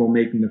comfortable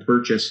making the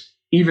purchase,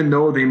 even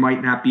though they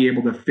might not be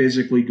able to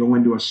physically go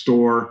into a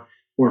store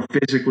or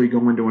physically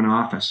go into an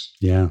office.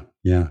 Yeah,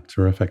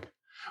 terrific.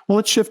 Well,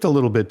 let's shift a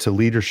little bit to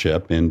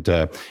leadership. And,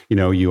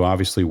 you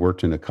obviously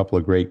worked in a couple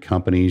of great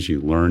companies.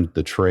 You learned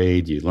the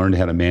trade. You learned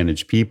how to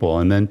manage people.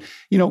 And then,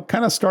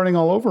 kind of starting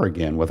all over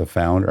again with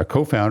a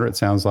co-founder, it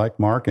sounds like,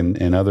 Mark,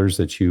 and others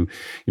that you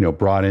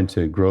brought in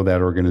to grow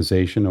that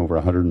organization, over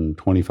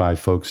 125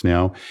 folks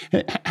now.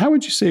 How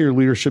would you say your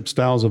leadership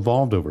styles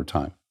evolved over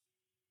time?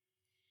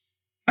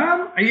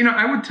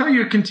 I would tell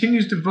you it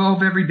continues to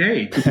evolve every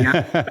day. To be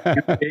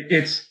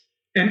honest.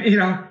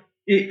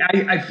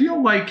 I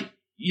feel like,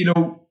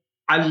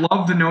 I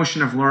love the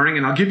notion of learning,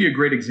 and I'll give you a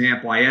great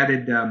example. I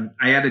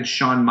added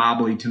Sean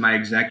Mobley to my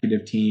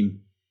executive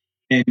team,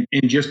 and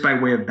just by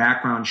way of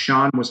background,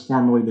 Sean was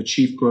formerly the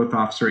chief growth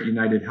officer at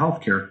United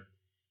Healthcare,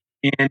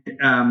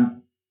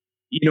 and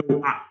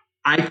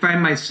I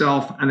find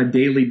myself on a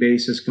daily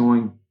basis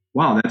going,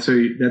 "Wow, that's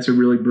a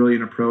really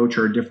brilliant approach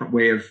or a different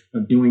way of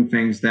doing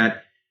things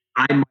that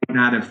I might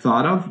not have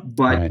thought of,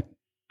 but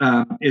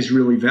is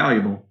really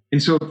valuable."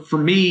 And so for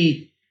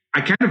me, I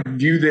kind of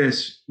view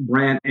this,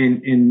 Brant,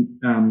 in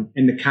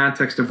the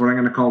context of what I'm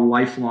going to call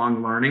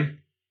lifelong learning.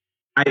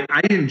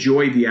 I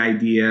enjoy the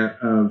idea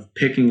of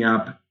picking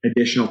up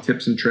additional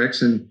tips and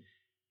tricks, and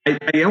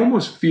I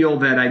almost feel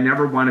that I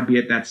never want to be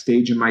at that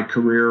stage in my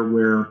career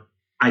where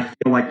I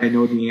feel like I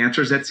know the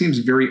answers. That seems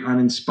very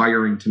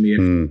uninspiring to me.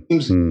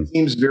 It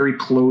seems very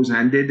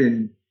close-ended,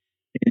 and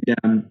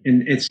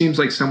it seems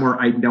like somewhere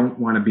I don't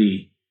want to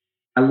be.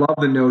 I love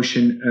the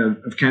notion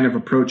of kind of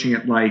approaching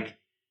it like,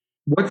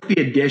 what's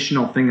the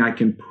additional thing I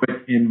can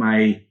put in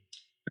my,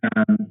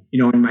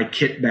 in my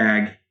kit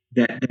bag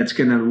that's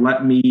going to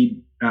let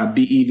me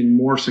be even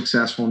more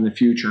successful in the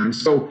future? And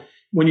so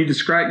when you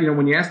describe,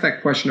 when you ask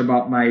that question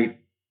about my,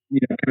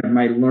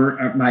 my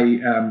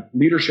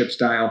leadership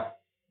style,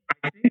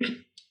 I think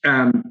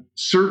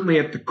certainly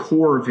at the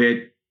core of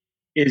it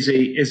is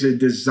a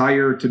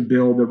desire to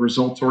build a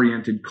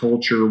results-oriented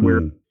culture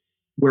where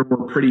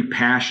we're pretty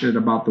passionate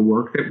about the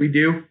work that we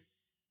do.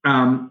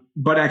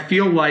 But I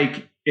feel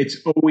like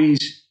it's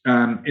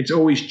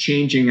always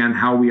changing on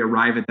how we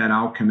arrive at that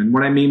outcome. And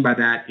what I mean by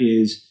that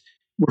is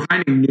we're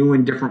finding new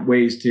and different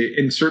ways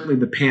and certainly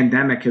the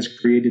pandemic has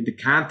created the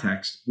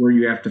context where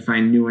you have to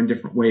find new and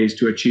different ways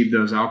to achieve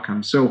those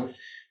outcomes. So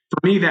for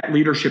me, that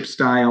leadership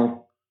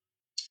style,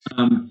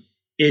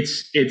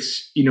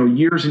 it's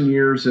years and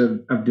years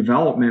of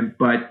development,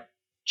 but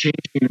changing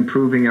and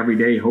improving every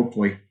day,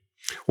 hopefully.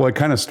 Well, it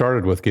kind of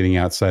started with getting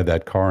outside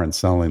that car and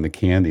selling the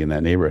candy in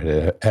that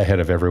neighborhood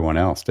ahead of everyone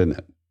else, didn't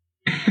it?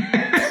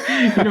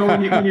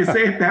 When you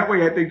say it that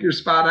way, I think you're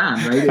spot on,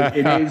 right?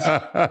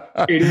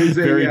 It is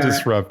very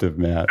disruptive,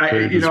 Matt.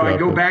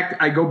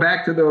 I go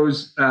back to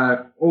those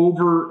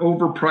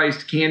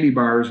overpriced candy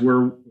bars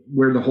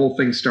where the whole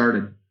thing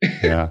started.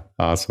 Yeah,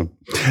 awesome.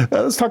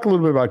 Let's talk a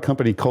little bit about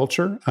company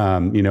culture.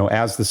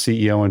 As the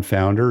CEO and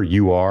founder,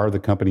 you are the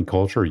company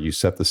culture. You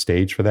set the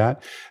stage for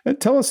that. And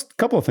tell us a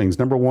couple of things.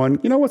 Number one,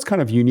 what's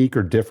kind of unique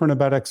or different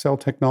about Excel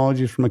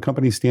Technologies from a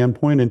company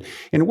standpoint?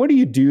 And what do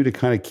you do to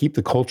kind of keep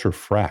the culture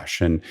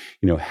fresh? And,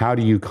 how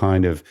do you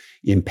kind of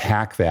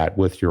impact that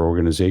with your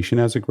organization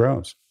as it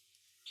grows?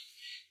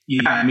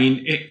 Yeah, I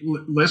mean,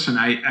 listen,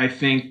 I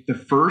think the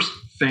first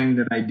thing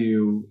that I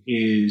do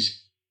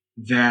is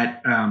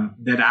that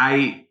that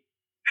I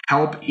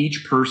help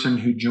each person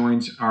who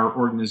joins our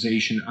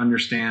organization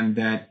understand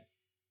that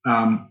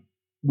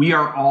we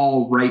are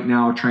all right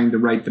now trying to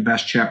write the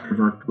best chapter of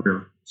our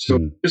career.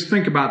 So just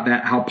think about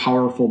that, how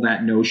powerful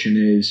that notion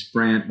is,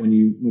 Brant, when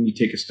you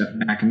take a step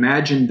back.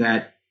 Imagine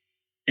that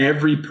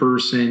every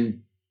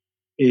person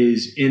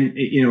is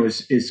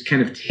is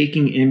kind of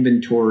taking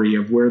inventory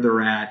of where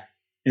they're at,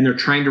 and they're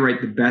trying to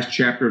write the best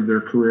chapter of their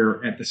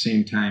career at the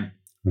same time.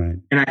 Right.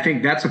 And I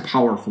think that's a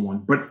powerful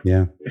one. But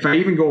yeah, if I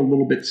even go a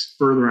little bit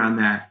further on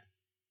that,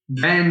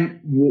 then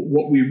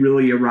what we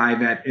really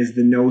arrive at is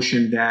the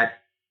notion that,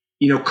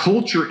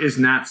 culture is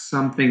not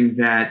something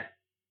that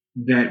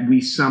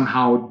we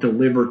somehow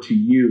deliver to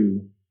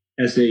you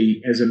as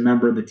a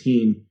member of the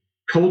team.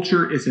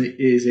 Culture is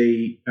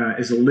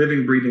a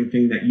living, breathing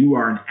thing that you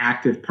are an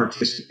active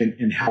participant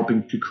in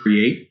helping to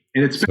create.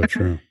 And it's so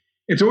true.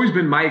 It's always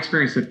been my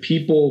experience that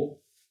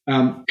people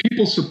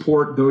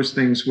support those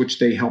things which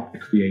they help to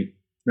create,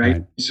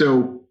 right?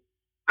 So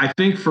I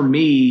think for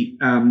me,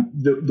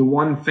 the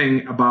one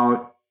thing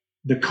about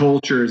the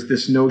culture is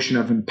this notion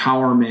of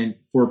empowerment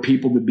for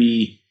people to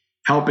be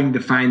helping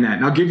define that.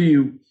 And I'll give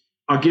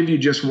you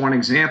just one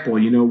example.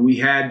 We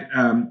had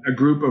a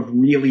group of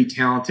really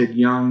talented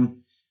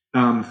young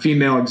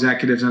female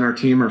executives on our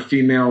team, or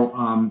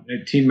female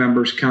team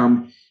members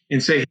come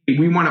and say, hey,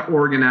 we want to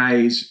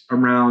organize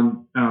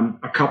around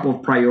a couple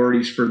of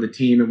priorities for the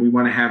team, and we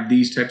want to have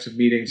these types of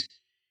meetings.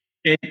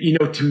 And,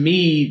 to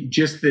me,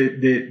 just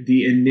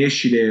the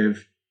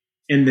initiative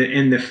and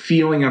the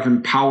feeling of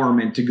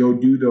empowerment to go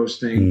do those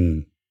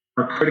things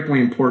are critically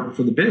important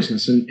for the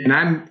business. And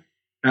I'm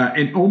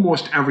in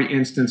almost every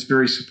instance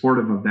very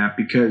supportive of that,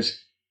 because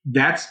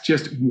that's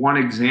just one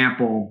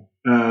example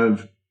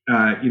of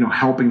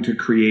helping to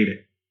create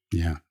it.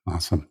 Yeah,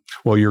 awesome.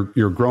 Well,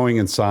 you're growing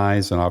in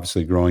size and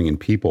obviously growing in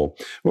people.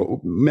 Well,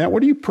 Matt,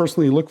 what do you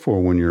personally look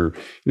for when you're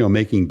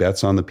making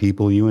bets on the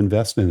people you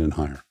invest in and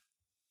hire?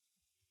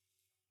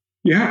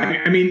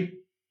 Yeah, I mean,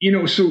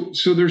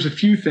 so there's a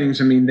few things,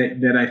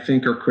 that I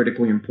think are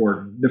critically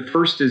important. The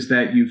first is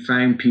that you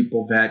find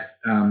people that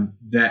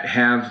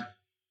have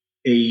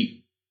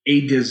a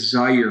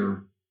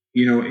desire,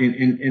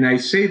 and I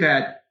say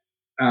that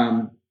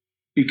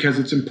because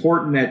it's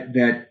important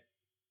that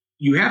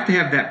you have to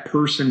have that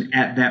person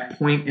at that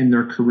point in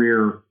their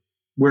career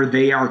where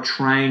they are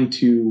trying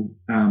to,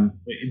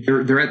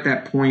 they're at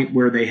that point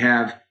where they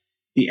have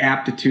the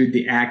aptitude,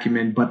 the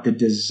acumen, but the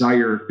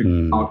desire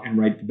to go out and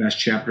write the best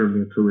chapter of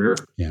their career.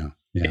 Yeah.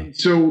 And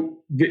so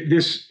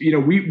this,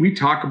 we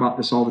talk about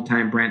this all the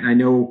time, Brant. I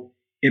know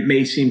it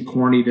may seem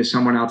corny to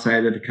someone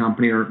outside of the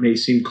company, or it may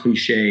seem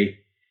cliche,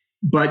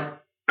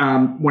 but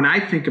when I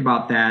think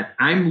about that,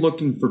 I'm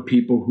looking for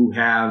people who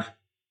have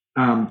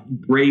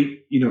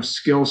great,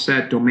 skill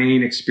set,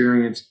 domain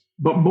experience,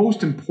 but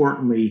most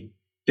importantly,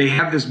 they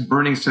have this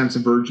burning sense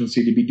of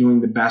urgency to be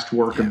doing the best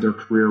work of their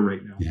career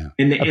right now. Yeah.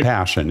 And a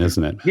passion,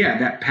 isn't it? Yeah,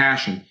 that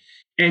passion.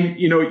 And,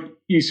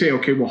 you say,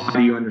 okay, well, how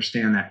do you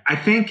understand that? I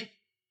think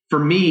for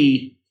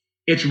me,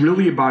 it's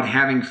really about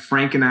having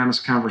frank and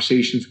honest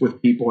conversations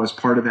with people as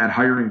part of that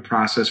hiring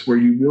process, where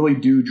you really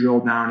do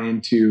drill down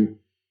into,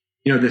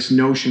 this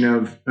notion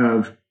of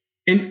Brant,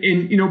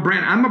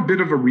 I'm a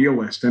bit of a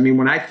realist. I mean,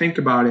 when I think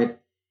about it,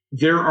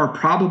 there are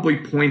probably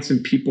points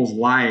in people's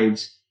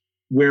lives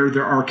where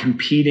there are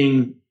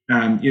competing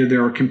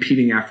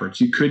efforts.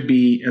 You could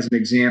be, as an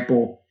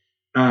example,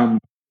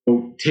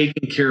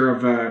 taking care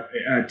of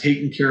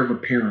a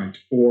parent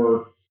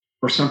or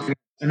something.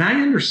 And I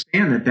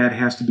understand that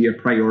has to be a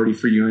priority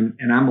for you,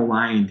 and I'm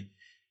aligned.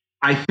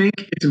 I think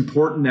it's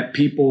important that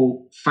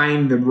people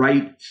find the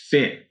right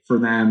fit for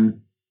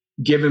them,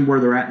 given where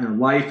they're at in their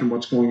life and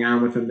what's going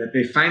on with them, that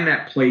they find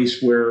that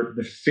place where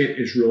the fit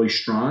is really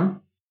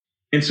strong.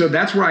 And so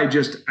that's where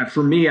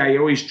I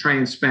always try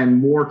and spend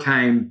more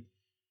time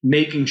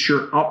making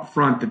sure up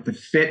front that the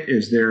fit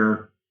is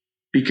there,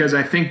 because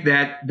I think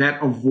that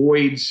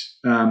avoids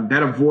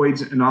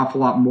an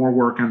awful lot more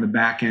work on the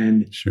back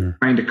end,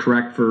 trying to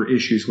correct for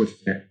issues with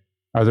fit.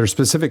 Are there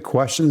specific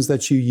questions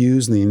that you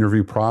use in the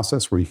interview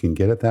process where you can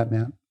get at that,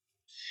 Matt?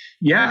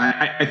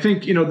 Yeah, I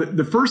think,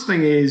 the first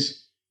thing is,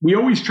 we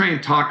always try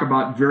and talk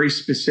about very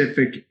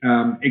specific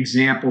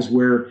examples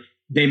where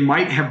they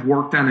might have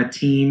worked on a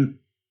team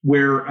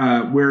where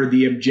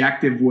the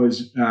objective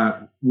was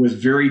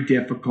very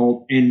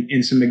difficult,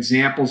 and some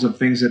examples of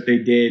things that they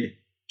did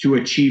to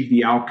achieve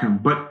the outcome.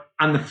 But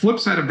on the flip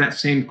side of that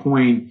same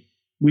coin,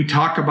 we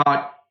talk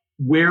about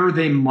where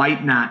they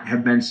might not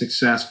have been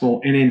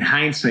successful, and in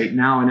hindsight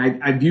now,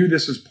 and I view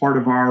this as part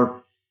of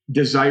our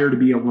desire to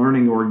be a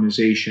learning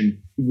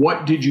organization.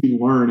 What did you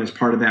learn as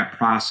part of that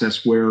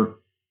process where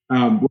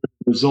the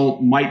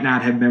result might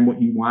not have been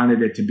what you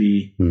wanted it to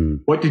be?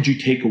 What did you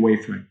take away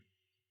from it?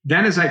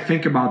 Then as I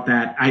think about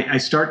that, I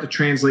start to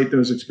translate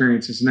those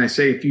experiences. And I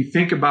say, if you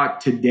think about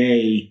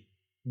today,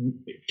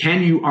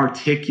 can you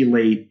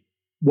articulate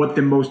what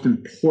the most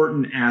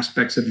important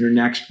aspects of your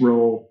next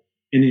role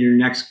and in your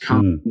next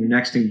company, your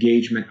next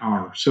engagement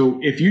are. So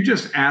if you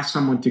just ask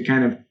someone to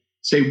kind of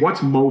say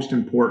what's most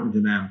important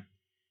to them,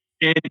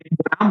 and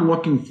what I'm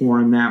looking for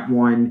in that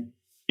one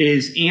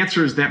is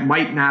answers that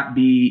might not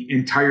be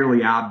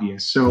entirely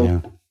obvious.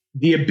 So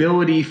the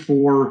ability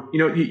for,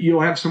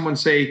 you'll have someone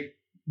say,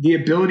 the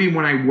ability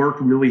when I work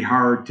really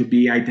hard to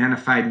be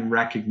identified and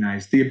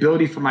recognized, the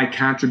ability for my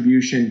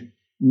contribution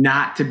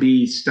not to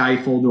be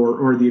stifled,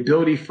 or the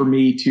ability for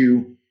me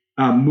to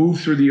move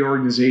through the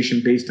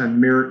organization based on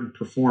merit and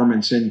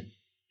performance. And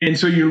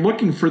so you're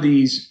looking for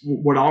these,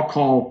 what I'll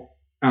call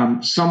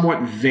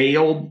somewhat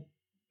veiled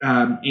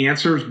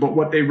answers, but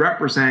what they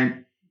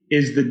represent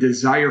is the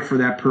desire for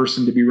that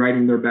person to be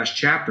writing their best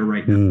chapter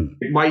right now.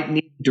 It might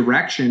need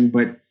direction,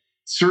 but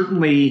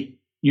certainly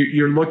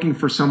you're looking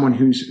for someone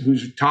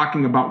who's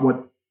talking about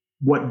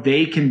what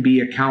they can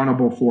be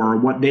accountable for, or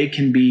what they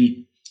can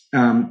be,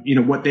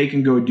 what they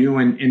can go do,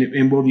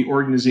 and will the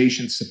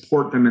organization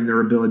support them in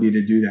their ability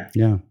to do that?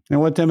 Yeah.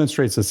 And what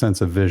demonstrates a sense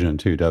of vision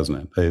too,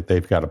 doesn't it?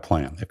 They've got a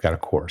plan. They've got a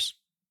course.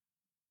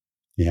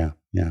 Yeah.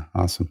 Yeah.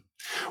 Awesome.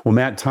 Well,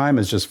 Matt, time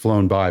has just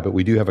flown by, but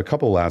we do have a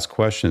couple last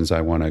questions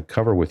I want to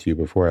cover with you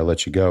before I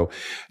let you go.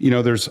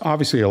 There's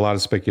obviously a lot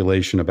of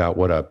speculation about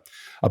what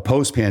a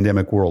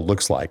post-pandemic world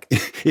looks like.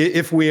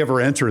 If we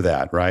ever enter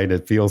that, right?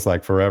 It feels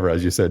like forever,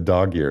 as you said,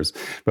 dog years.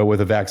 But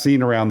with a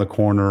vaccine around the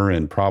corner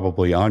and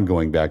probably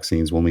ongoing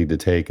vaccines we'll need to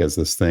take as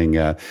this thing,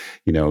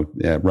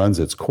 runs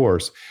its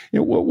course,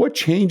 what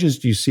changes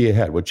do you see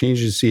ahead? What changes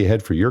do you see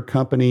ahead for your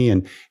company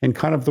and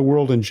kind of the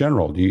world in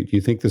general? Do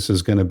you think this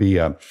is going to be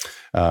a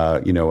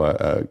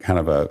kind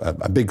of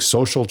a big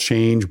social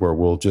change where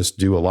we'll just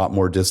do a lot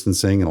more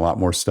distancing and a lot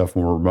more stuff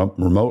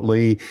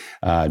remotely?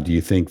 Do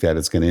you think that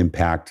it's going to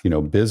impact,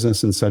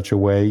 business in such a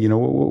way?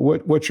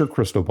 What's your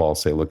crystal ball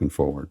say looking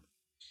forward?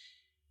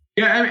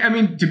 Yeah, I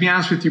mean, to be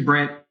honest with you,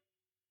 Brent,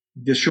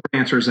 the short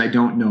answer is I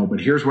don't know, but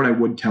here's what I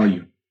would tell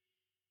you.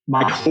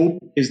 My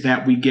hope is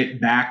that we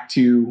get back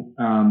to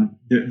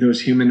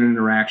those human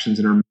interactions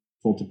that are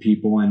to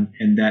people,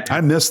 and that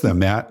I miss them,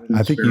 Matt.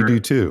 I think you do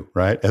too,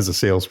 right? As a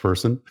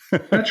salesperson.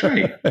 That's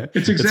right.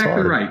 It's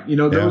exactly right.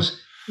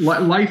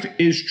 Life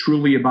is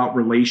truly about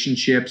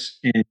relationships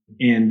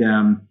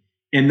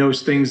and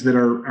those things that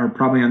are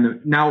probably on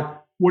the.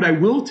 Now, what I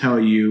will tell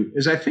you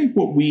is I think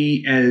what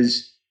we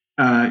as,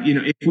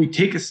 if we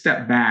take a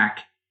step back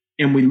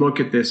and we look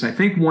at this, I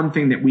think one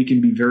thing that we can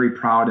be very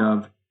proud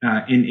of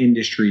in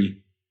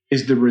industry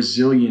is the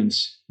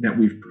resilience that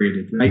we've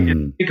created, right?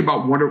 And think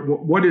about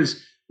what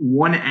is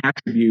one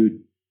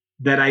attribute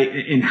that I,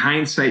 in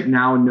hindsight,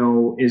 now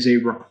know is a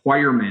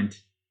requirement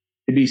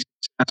to be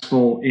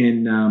successful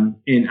in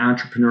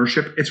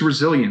entrepreneurship. It's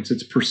resilience.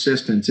 It's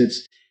persistence.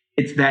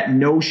 It's that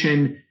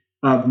notion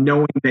of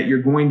knowing that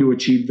you're going to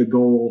achieve the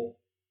goal,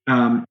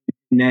 and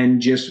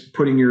then just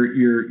putting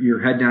your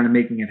head down and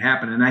making it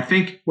happen. And I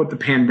think what the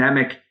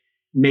pandemic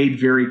made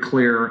very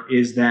clear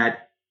is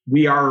that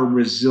we are a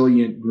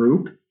resilient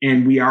group,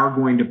 and we are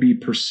going to be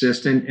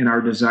persistent in our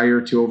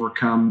desire to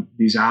overcome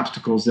these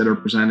obstacles that are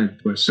presented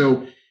to us.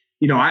 So,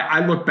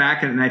 I look back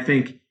at it and I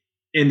think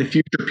in the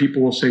future,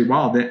 people will say,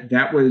 wow,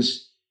 that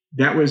was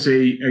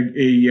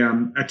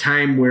a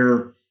time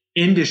where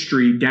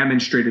industry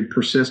demonstrated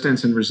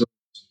persistence and resilience.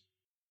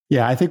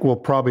 Yeah, I think we'll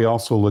probably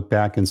also look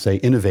back and say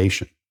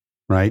innovation,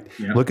 right?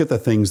 Yeah. Look at the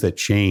things that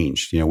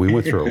changed. We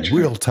went through a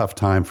real tough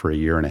time for a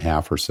year and a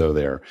half or so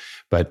there.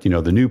 But,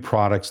 the new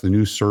products, the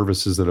new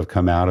services that have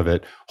come out of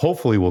it,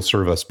 hopefully will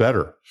serve us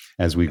better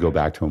as we go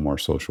back to a more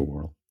social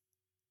world.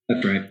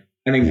 That's right.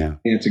 I think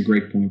that's a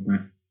great point,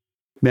 Brian.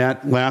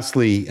 Matt,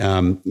 lastly,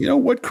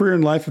 what career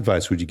and life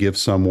advice would you give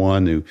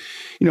someone who,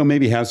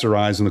 maybe has their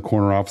eyes on the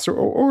corner office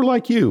or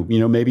like you,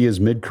 maybe is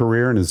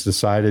mid-career and has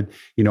decided,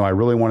 I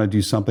really want to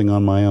do something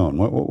on my own?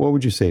 What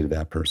would you say to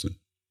that person?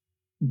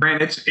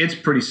 Brand, it's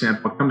pretty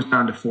simple. It comes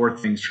down to four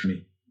things for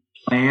me: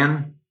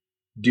 plan,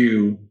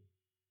 do,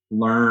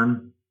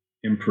 learn,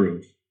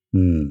 improve.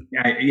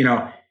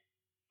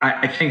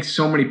 I think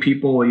so many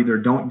people either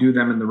don't do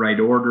them in the right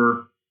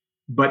order,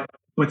 but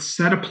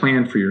set a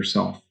plan for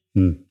yourself,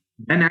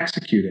 then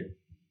execute it.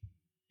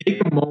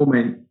 Take a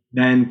moment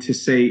then to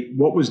say,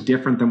 what was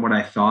different than what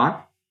I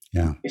thought?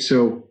 Yeah.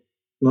 So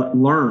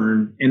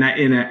learn,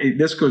 and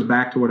this goes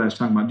back to what I was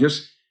talking about.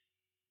 Just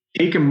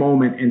take a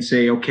moment and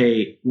say,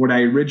 okay, what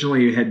I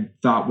originally had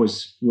thought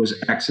was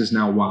X is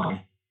now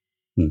Y,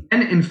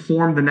 and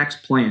inform the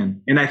next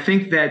plan. And I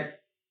think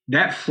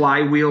that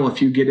flywheel,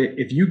 if you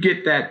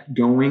get that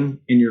going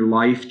in your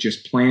life,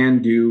 just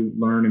plan, do,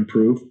 learn,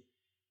 improve.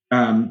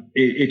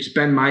 It's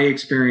been my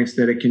experience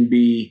that it can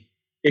be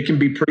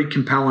pretty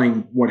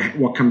compelling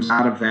what comes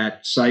out of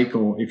that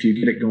cycle if you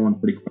get it going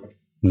pretty quick.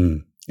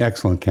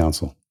 Excellent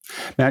counsel.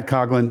 Matt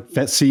Coughlin,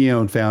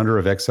 CEO and founder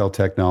of Excel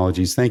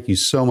Technologies, thank you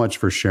so much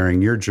for sharing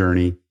your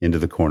journey into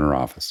the corner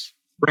office.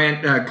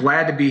 Brant,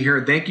 glad to be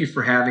here. Thank you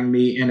for having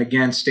me. And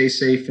again, stay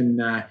safe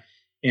and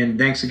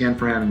thanks again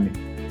for having me.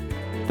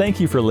 Thank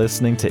you for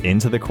listening to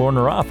Into the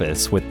Corner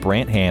Office with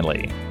Brant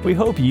Hanley. We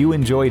hope you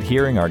enjoyed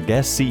hearing our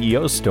guest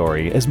CEO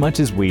story as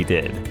much as we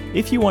did.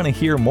 If you want to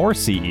hear more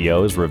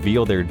CEOs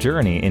reveal their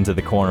journey into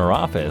the corner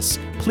office,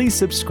 please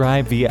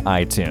subscribe via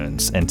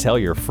iTunes and tell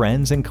your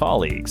friends and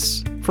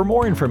colleagues. For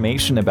more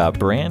information about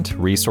Brant,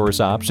 Resource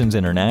Options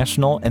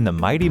International, and the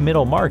mighty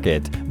middle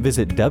market,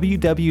 visit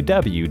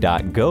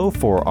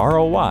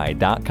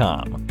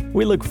www.go4roi.com.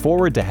 We look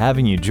forward to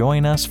having you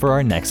join us for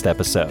our next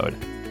episode.